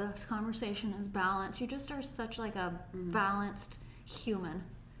word of this conversation is balance. You just are such like a balanced human,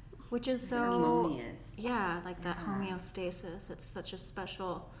 which is so harmonious. Yeah, like that homeostasis. It's such a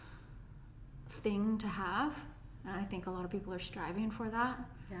special thing to have, and I think a lot of people are striving for that.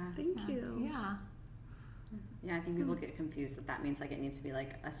 Yeah. Thank you. Yeah. Yeah, I think people get confused that means like it needs to be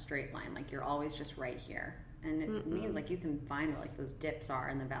like a straight line, like you're always just right here, and it means like you can find where like those dips are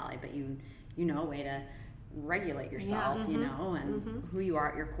in the valley, but you know a way to regulate yourself, you know, and who you are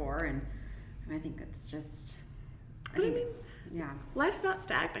at your core, and I think it's just, life's not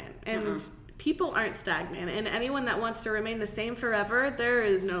stagnant, and people aren't stagnant, and anyone that wants to remain the same forever, there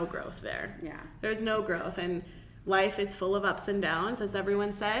is no growth there. Yeah, there's no growth, and life is full of ups and downs, as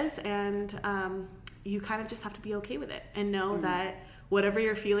everyone says, and you kind of just have to be okay with it and know that whatever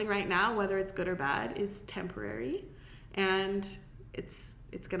you're feeling right now, whether it's good or bad, is temporary, and it's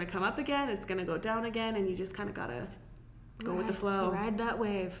going to come up again, it's going to go down again, and you just kind of got to go with the flow. Ride that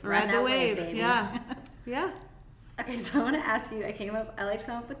wave. Ride the wave, baby. yeah. Yeah. Okay, so I want to ask you, I like to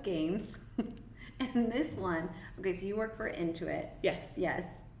come up with games. And this one, okay, so you work for Intuit.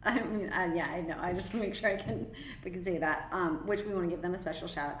 Yes. I mean, yeah, I know. I just want to make sure we can say that, which we want to give them a special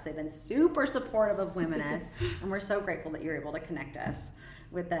shout out because they've been super supportive of Women-S, and we're so grateful that you're able to connect us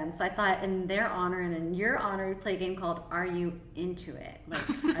with them. So I thought in their honor and in your honor, we play a game called Are You Into It? Like,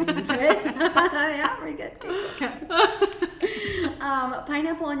 are you into it? Yeah, very good. Okay.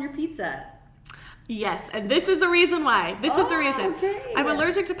 Pineapple on your pizza. Yes, and this is the reason why. This is the reason. Okay. I'm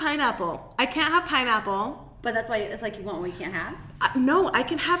allergic to pineapple. I can't have pineapple. But that's why it's like you want what you can't have? No, I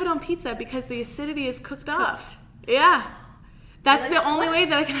can have it on pizza because the acidity is cooked off. Yeah. That's the only way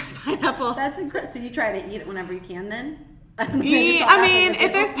that I can have pineapple. That's incredible. So you try to eat it whenever you can then? I mean,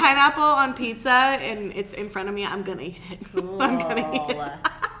 if there's pineapple on pizza and it's in front of me, I'm going to eat it. Cool. I'm going to eat it.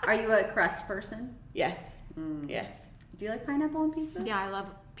 Are you a crust person? Yes. Yes. Do you like pineapple on pizza? Yeah, I love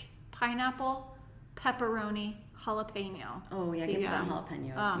pineapple, pepperoni, jalapeno. Oh, yeah, get some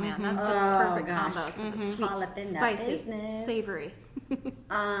jalapenos. Oh, man, that's the perfect gosh. combo. It's got the sweet, Jalapeno spicy, business. savory.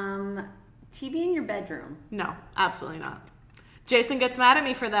 TV in your bedroom. No, absolutely not. Jason gets mad at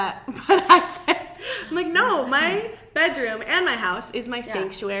me for that, but I said, I'm like, no, my bedroom and my house is my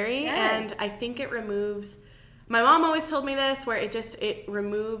sanctuary, and I think it removes, my mom always told me this, where it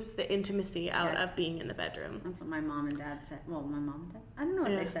removes the intimacy out of being in the bedroom. That's what my mom and dad said. Well, my mom and dad, I don't know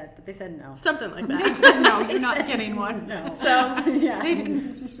what they said, but they said no. Something like that. They said no, you're not getting one. No. So, Yeah. They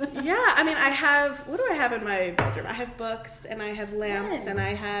didn't. yeah, I mean, what do I have in my bedroom? I have books, and I have lamps, and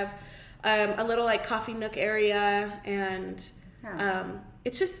I have a little like coffee nook area, and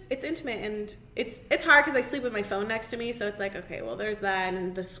it's intimate, and it's hard because I sleep with my phone next to me, so it's like, okay, well, there's that,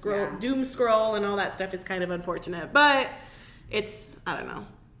 and the doom scroll and all that stuff is kind of unfortunate, but I don't know.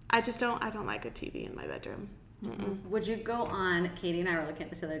 I don't like a TV in my bedroom. Would you go on, Katie and I were looking at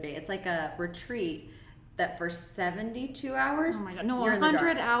this the other day, it's like a retreat that for 72 hours, Oh my God, no, you're in the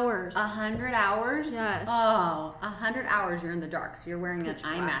 100 dark. hours. 100 hours? Yes. Oh, 100 hours you're in the dark. So you're wearing an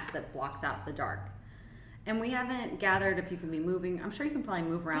eye mask that blocks out the dark. And we haven't gathered if you can be moving. I'm sure you can probably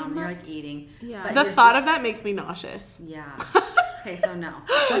move around when you're like eating. Yeah. But The you're thought of that makes me nauseous. Yeah. Okay, so no.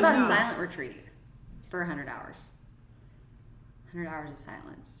 So about a silent retreat for 100 hours. 100 hours of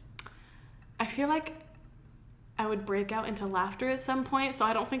silence. I feel like I would break out into laughter at some point, so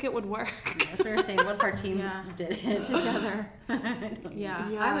I don't think it would work. That's what we were saying. What if our team did it Together. Yeah.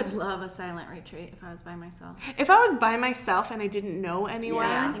 I would love a silent retreat if I was by myself. If I was by myself and I didn't know anyone,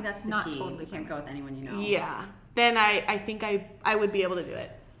 Yeah, I think that's the Not key. totally You can't go with anyone you know. yeah, then I think I would be able to do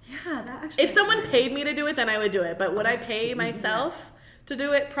it. Yeah, that actually. If someone paid me to do it, then I would do it. But would I pay myself to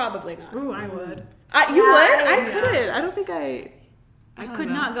do it? Probably not. Ooh, I would. You would? I couldn't. I don't think I could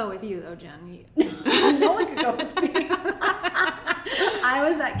not go with you though, Jen. No one could go with me. I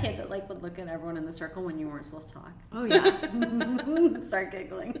was that kid that like would look at everyone in the circle when you weren't supposed to talk. Oh yeah. Start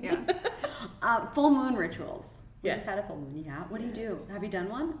giggling. Yeah. Full moon rituals. We Yes. just had a full moon. Yeah. What do you do? Have you done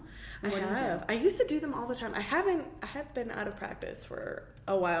one? I have. I used to do them all the time. I have been out of practice for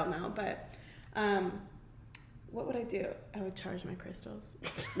a while now, but what would I do? I would charge my crystals.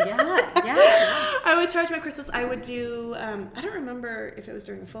 Yeah. I would charge my crystals. I would do, I don't remember if it was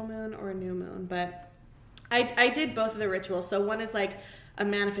during a full moon or a new moon, but I did both of the rituals. So one is like a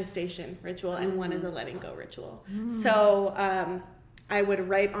manifestation ritual and one is a letting go ritual. So I would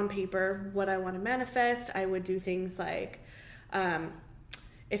write on paper what I want to manifest. I would do things like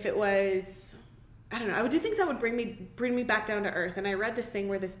if it was, I don't know, I would do things that would bring me back down to earth. And I read this thing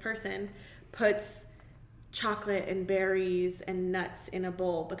where this person puts chocolate and berries and nuts in a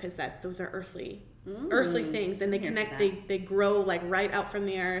bowl because those are earthly things, and they connect. They grow like right out from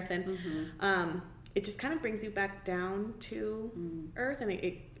the earth, and it just kind of brings you back down to earth, and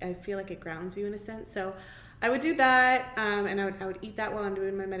I feel like it grounds you in a sense. So I would do that, and I would eat that while I'm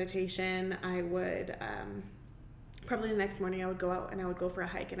doing my meditation. I would probably the next morning I would go out and I would go for a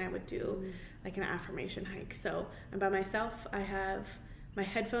hike, and I would do like an affirmation hike. So I'm by myself. I have my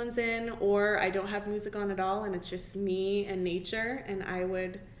headphones in, or I don't have music on at all, and it's just me and nature. And I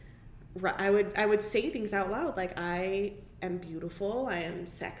would say things out loud like, I am beautiful, I am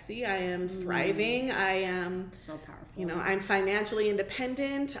sexy, I am thriving, I am so powerful. You know, I'm financially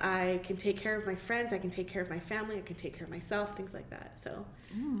independent, I can take care of my friends, I can take care of my family, I can take care of myself, things like that. So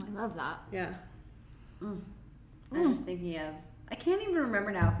I love that. yeah. I was just thinking of, I can't even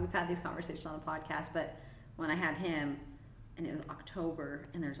remember now if we've had these conversations on a podcast, but when I had him, and it was October,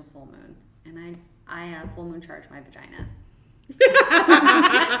 and there's a full moon, and I full moon charged my vagina. Because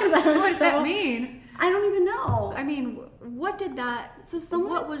I was What does that mean? I don't even know. I mean, what did that? So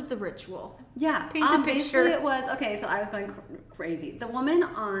someone what was the ritual? Yeah, Paint a basically picture. it was okay. So I was going crazy. The woman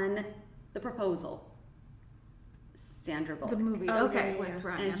on The Proposal, Sandra Bullock. The movie, Oh, okay, yeah, with yeah.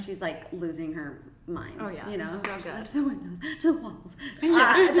 Ryan. And she's like losing her mind. Oh, yeah, you know, so She's good. like, to the windows, to the walls.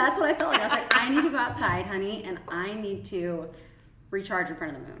 That's what I felt like. I was like, I need to go outside, honey, and I need to recharge in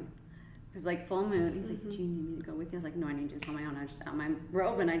front of the moon. Because like full moon, he's like, do you need me to go with you? I was like, no, I need to do this on my own. I just out my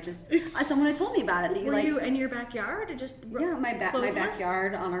robe, and I just someone had told me about it. That Were you in your backyard or just yeah, my clothesless?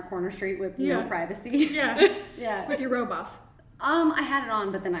 backyard on our corner street with no Yeah. privacy. Yeah, Yeah. with your robe off. I had it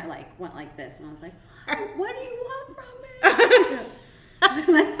on, but then I like went like this, and I was like, "What do you want from me?" And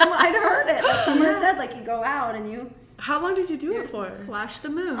like I'd heard it. Like someone had said, like you go out and you How long did you do it for? Flash the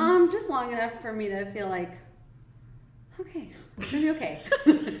moon. just long enough for me to feel like, okay, it's gonna be okay.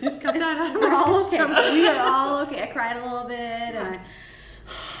 Got that out of We're my all system. okay. We are all okay. I cried a little bit,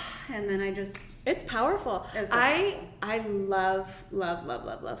 and then I just It's powerful. It was so I love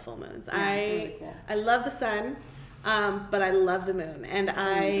full moons. Yeah, it's really cool. I love the sun, but I love the moon, and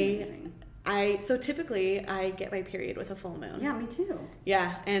It's amazing. so typically I get my period with a full moon. Yeah, me too.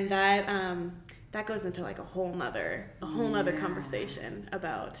 Yeah, and that goes into like a whole nother conversation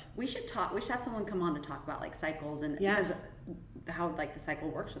about. We should talk. We should have someone come on to talk about like cycles and Yeah. because how like the cycle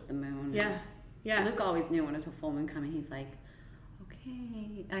works with the moon. Yeah, yeah. Luke always knew when it was a full moon coming. He's like,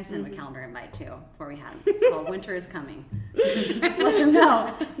 okay. And I sent him a calendar invite too before we had him. It's called Winter is Coming. Just let him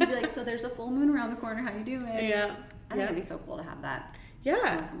know. He'd be like, so there's a full moon around the corner. How you doing? Yeah, I think it'd be so cool to have that. yeah.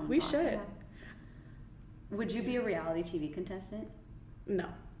 Someone come on We and talk. should. Yeah. Would you be a reality TV contestant? No,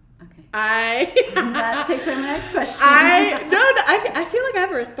 Okay. I That takes away my next question. I feel like I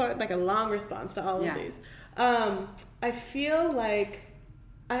have a response, like a long response to all Yeah. of these. I feel like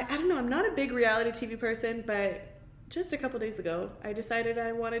I don't know. I'm not a big reality TV person, but just a couple days ago, I decided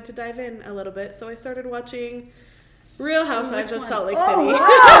I wanted to dive in a little bit, so I started watching Real Housewives Which of one? Salt Lake Oh, City.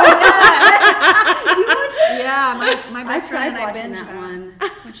 wow. Do you watch it? Yeah, my I best friend tried and I watching binged that one.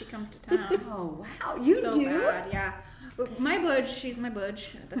 when she comes to town. Oh wow, you so do? bad, yeah. But my budge, she's my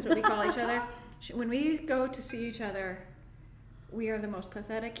budge. That's what we call each other. When we go to see each other, we are the most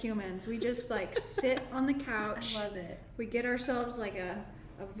pathetic humans. We just like sit on the couch. I love it. We get ourselves like a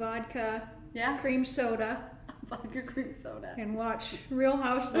vodka Yeah. cream soda Vodka cream soda. and watch Real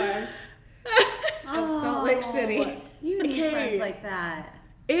Housewives of Salt Lake City. You need Okay. friends like that.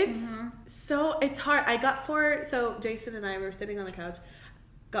 It's it's hard. I got 4. So Jason and I were sitting on the couch,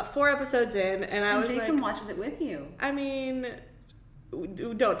 got 4 episodes in, and I And was Jason like, watches it with you. I mean,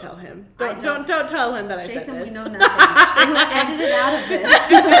 don't tell him. I Don't tell him that I Jason, said this. we know nothing. He was edited out of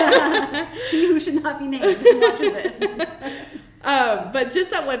this. He who should not be named watches it. But just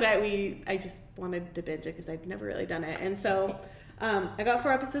that one night, I just wanted to binge it because I'd never really done it, and so I got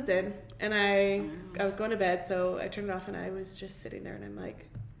 4 episodes in, and I was going to bed, so I turned it off, and I was just sitting there, and I'm like,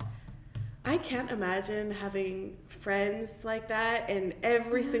 I can't imagine having friends like that, and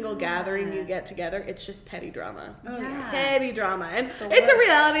every single gathering you get together, it's just petty drama. Yeah. Petty drama, and the it's a worst.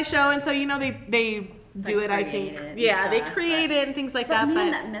 reality show, and so they do Like, it. I create think, it and yeah, they stuff, create but- it and things like But that. man,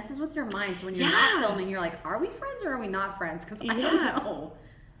 But that messes with your mind. So when you're Yeah. not filming, you're like, are we friends or are we not friends? Because I don't Yeah. know.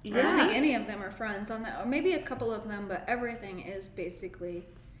 I don't think yeah, any of them are friends on that, or maybe a couple of them, but everything is basically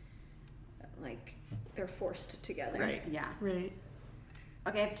like they're forced together. right, Yeah. right.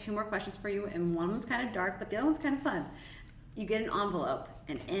 Okay, I have 2 more questions for you, and one was kind of dark, but the other one's kind of fun. You get an envelope,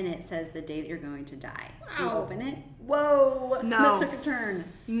 and in it says the day that you're going to die. Do you Wow. open it? Whoa! No. That took a turn.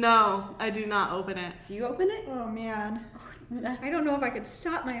 No, I do not open it. Do you open it? Oh man. I don't know if I could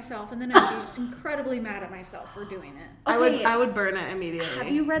stop myself, and then I'd be just incredibly mad at myself for doing it. Okay. I would burn it immediately. Have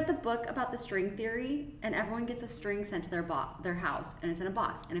you read the book about the string theory? And everyone gets a string sent to their house, and it's in a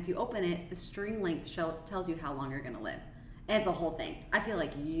box. And if you open it, the string length tells you how long you're gonna live, and it's a whole thing. I feel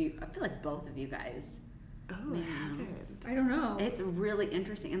like both of you guys. Oh, maybe I haven't. I don't know. It's really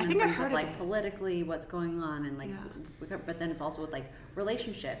interesting, and then think I've brings up heard of like it. politically what's going on, and like, but then it's also with like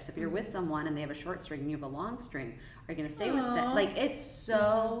relationships. If you're with someone and they have a short string and you have a long string, are you gonna stay with them? Like, it's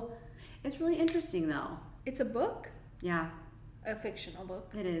really interesting though. It's a book, Yeah, a fictional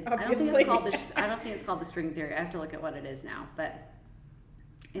book. it is. Obviously. I don't think it's called the string theory. I have to look at what it is now, but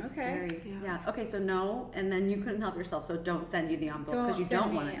it's Okay. very Okay, so no, and then you couldn't help yourself, so don't send you the envelope because you send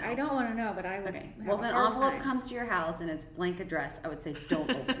don't me. want to know. I don't want to know, but I would. Okay. have Well, if a an hard envelope time. comes to your house and it's blank address, I would say don't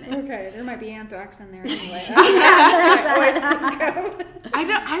open it. Okay, there might be anthrax in there anyway.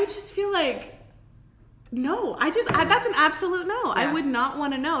 I just feel like no. That's an absolute no. I would not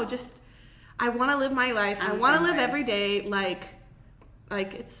want to know. I want to live my life. I want to live every day like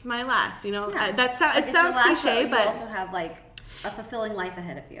it's my last. You know, Yeah. It sounds cliche, but you also have like a fulfilling life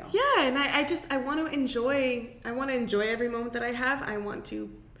ahead of you. yeah. And I want to enjoy. I want to enjoy every moment that I have. I want to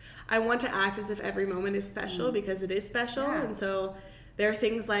act as if every moment is special because it is special, and so. There are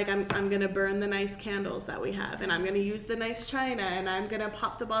things like I'm going to burn the nice candles that we have, and I'm going to use the nice china, and I'm going to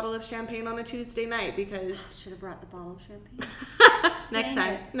pop the bottle of champagne on a Tuesday night because... Should have brought the bottle of champagne. Next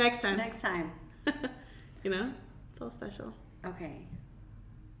time. Next time. You know? It's all special. Okay.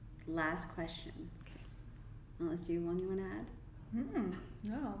 Last question. Okay. Unless do you want to add?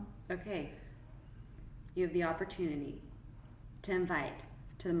 No. Okay. You have the opportunity to invite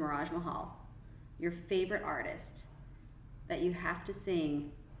to the Miraj Mahal your favorite artist that you have to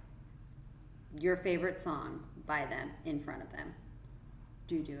sing your favorite song by them in front of them.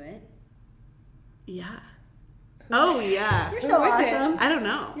 Do you do it? Yeah. Oh, yeah. You're so awesome. I don't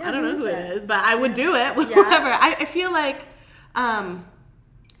know. Yeah, I don't know who that? it is, but I would do it with whoever. I feel like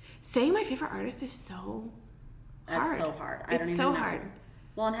saying my favorite artist is so hard. That's so hard. It's so hard.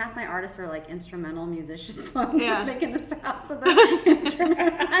 Well, and half my artists are like instrumental musicians, so I'm Yeah. just making the sounds of the instrument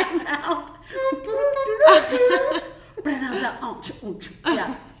right now.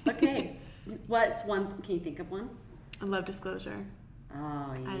 Yeah. Okay. What's one? Can you think of one? I love Disclosure.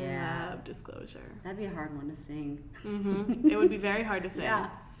 Oh yeah. I love Disclosure. That'd be a hard one to sing. It would be very hard to sing. Yeah.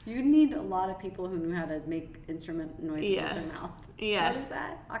 You need a lot of people who knew how to make instrument noises with their mouth. Yes. What is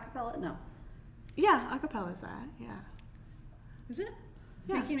that? Acapella? No. Yeah, acapella is that. Yeah. Is it?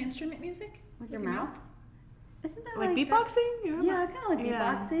 Yeah. Making instrument music? With your mouth? Isn't that Like like beatboxing? You know Yeah, that? kind of like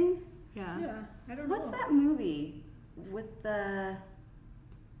Yeah. beatboxing. Yeah. Yeah, I don't know. What's that movie with the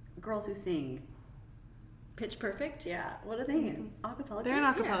girls who sing? Pitch Perfect? Yeah. What are they in? Acapella? They're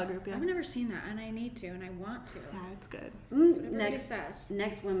an group? acapella group, yeah. I've never seen that, and I need to, and I want to. Yeah, it's good. what everybody Next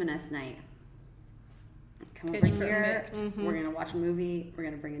says. Women's Night. Come Pitch over here. Perfect. We're gonna watch a movie. We're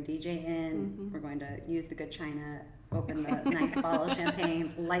gonna bring a DJ in. We're going to use the good china. Open the nice bottle of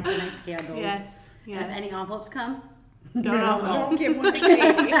champagne. Light the nice candles. Yes. And if any envelopes come, Don't give one to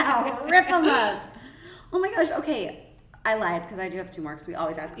Katie. now rip them up. Oh my gosh. Okay. I lied because I do have two more because we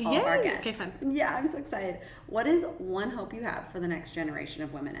always ask all of our Yay. guests. Okay, fun. Yeah, I'm so excited. What is one hope you have for the next generation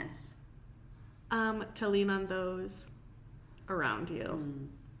of womeness? To lean on those around you.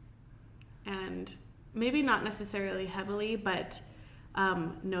 And maybe not necessarily heavily, but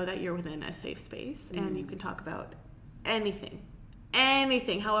know that you're within a safe space and you can talk about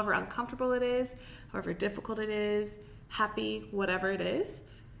anything, however uncomfortable it is, however difficult it is, happy, whatever it is.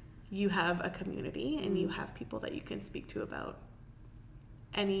 You have a community and you have people that you can speak to about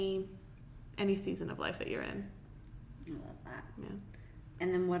any season of life that you're in. I love that. Yeah.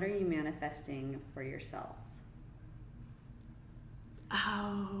 And then what are you manifesting for yourself?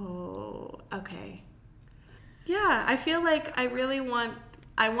 Oh, okay. Yeah, I feel like I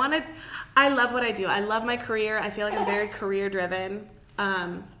love what I do. I love my career. I feel like I'm very career driven.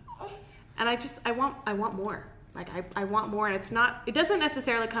 And I want more. Like I want more, and it doesn't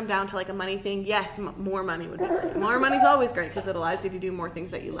necessarily come down to like a money thing. Yes, more money would be great. More money's always great because it allows you to do more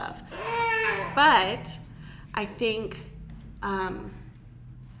things that you love. But I think that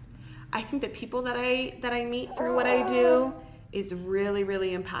people that I meet through what I do is really,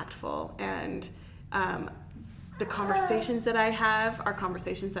 really impactful, and the conversations that I have are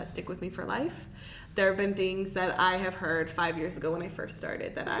conversations that stick with me for life. There have been things that I have heard 5 years ago when I first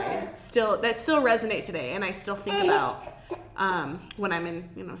started that still resonate today, and I still think about when I'm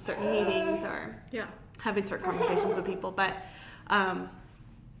in certain meetings or having certain conversations with people. But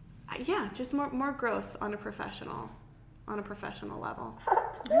just more growth on a professional level.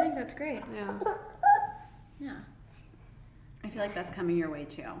 I think that's great. Yeah. Yeah. feel like that's coming your way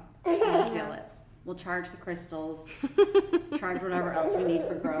too. I feel it. We'll charge the crystals, charge whatever else we need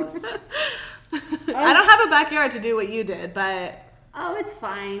for growth. I don't have a backyard to do what you did, but... Oh, it's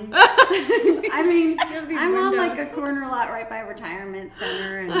fine. I mean, I'm on like a windows. corner lot right by a retirement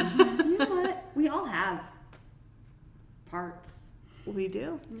center, and you know what? We all have parts. We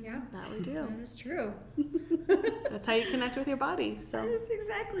do. Yeah, That we do. that is true. That's how you connect with your body. So That's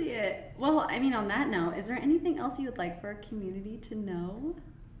exactly it. Well, I mean, on that note, is there anything else you would like for our community to know?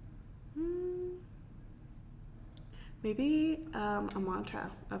 maybe a mantra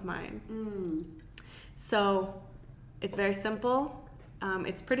of mine. So it's very simple.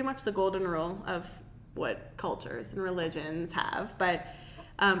 It's pretty much the golden rule of what cultures and religions have, but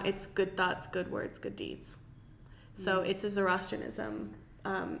it's good thoughts, good words, good deeds. So it's a Zoroastrianism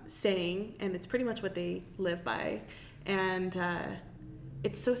saying, and it's pretty much what they live by. And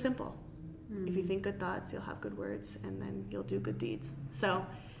it's so simple. If you think good thoughts, you'll have good words, and then you'll do good deeds. So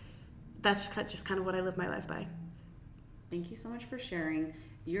that's just kind of what I live my life by. Thank you so much for sharing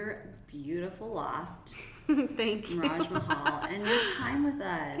your beautiful loft, Thank you. Miraj Mahal, and your time with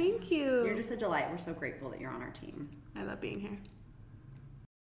us. Thank you. You're just a delight. We're so grateful that you're on our team. I love being here.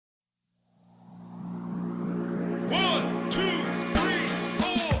 1, 2, 3,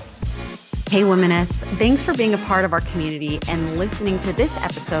 4. Hey, Womeness. Thanks for being a part of our community and listening to this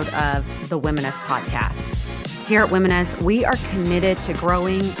episode of the Womeness Podcast. Here at Womeness, we are committed to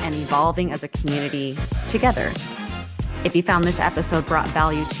growing and evolving as a community together. If you found this episode brought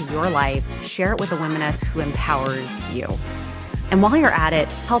value to your life, share it with a Womeness who empowers you. And while you're at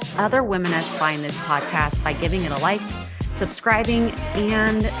it, help other Womeness find this podcast by giving it a like, subscribing,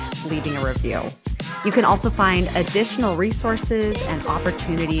 and leaving a review. You can also find additional resources and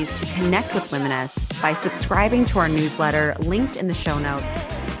opportunities to connect with Womeness by subscribing to our newsletter linked in the show notes,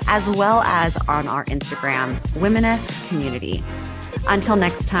 as well as on our Instagram, Womeness Community. Until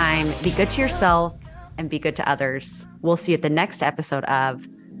next time, be good to yourself and be good to others. We'll see you at the next episode of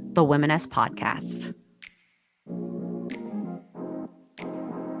the Womeness Podcast.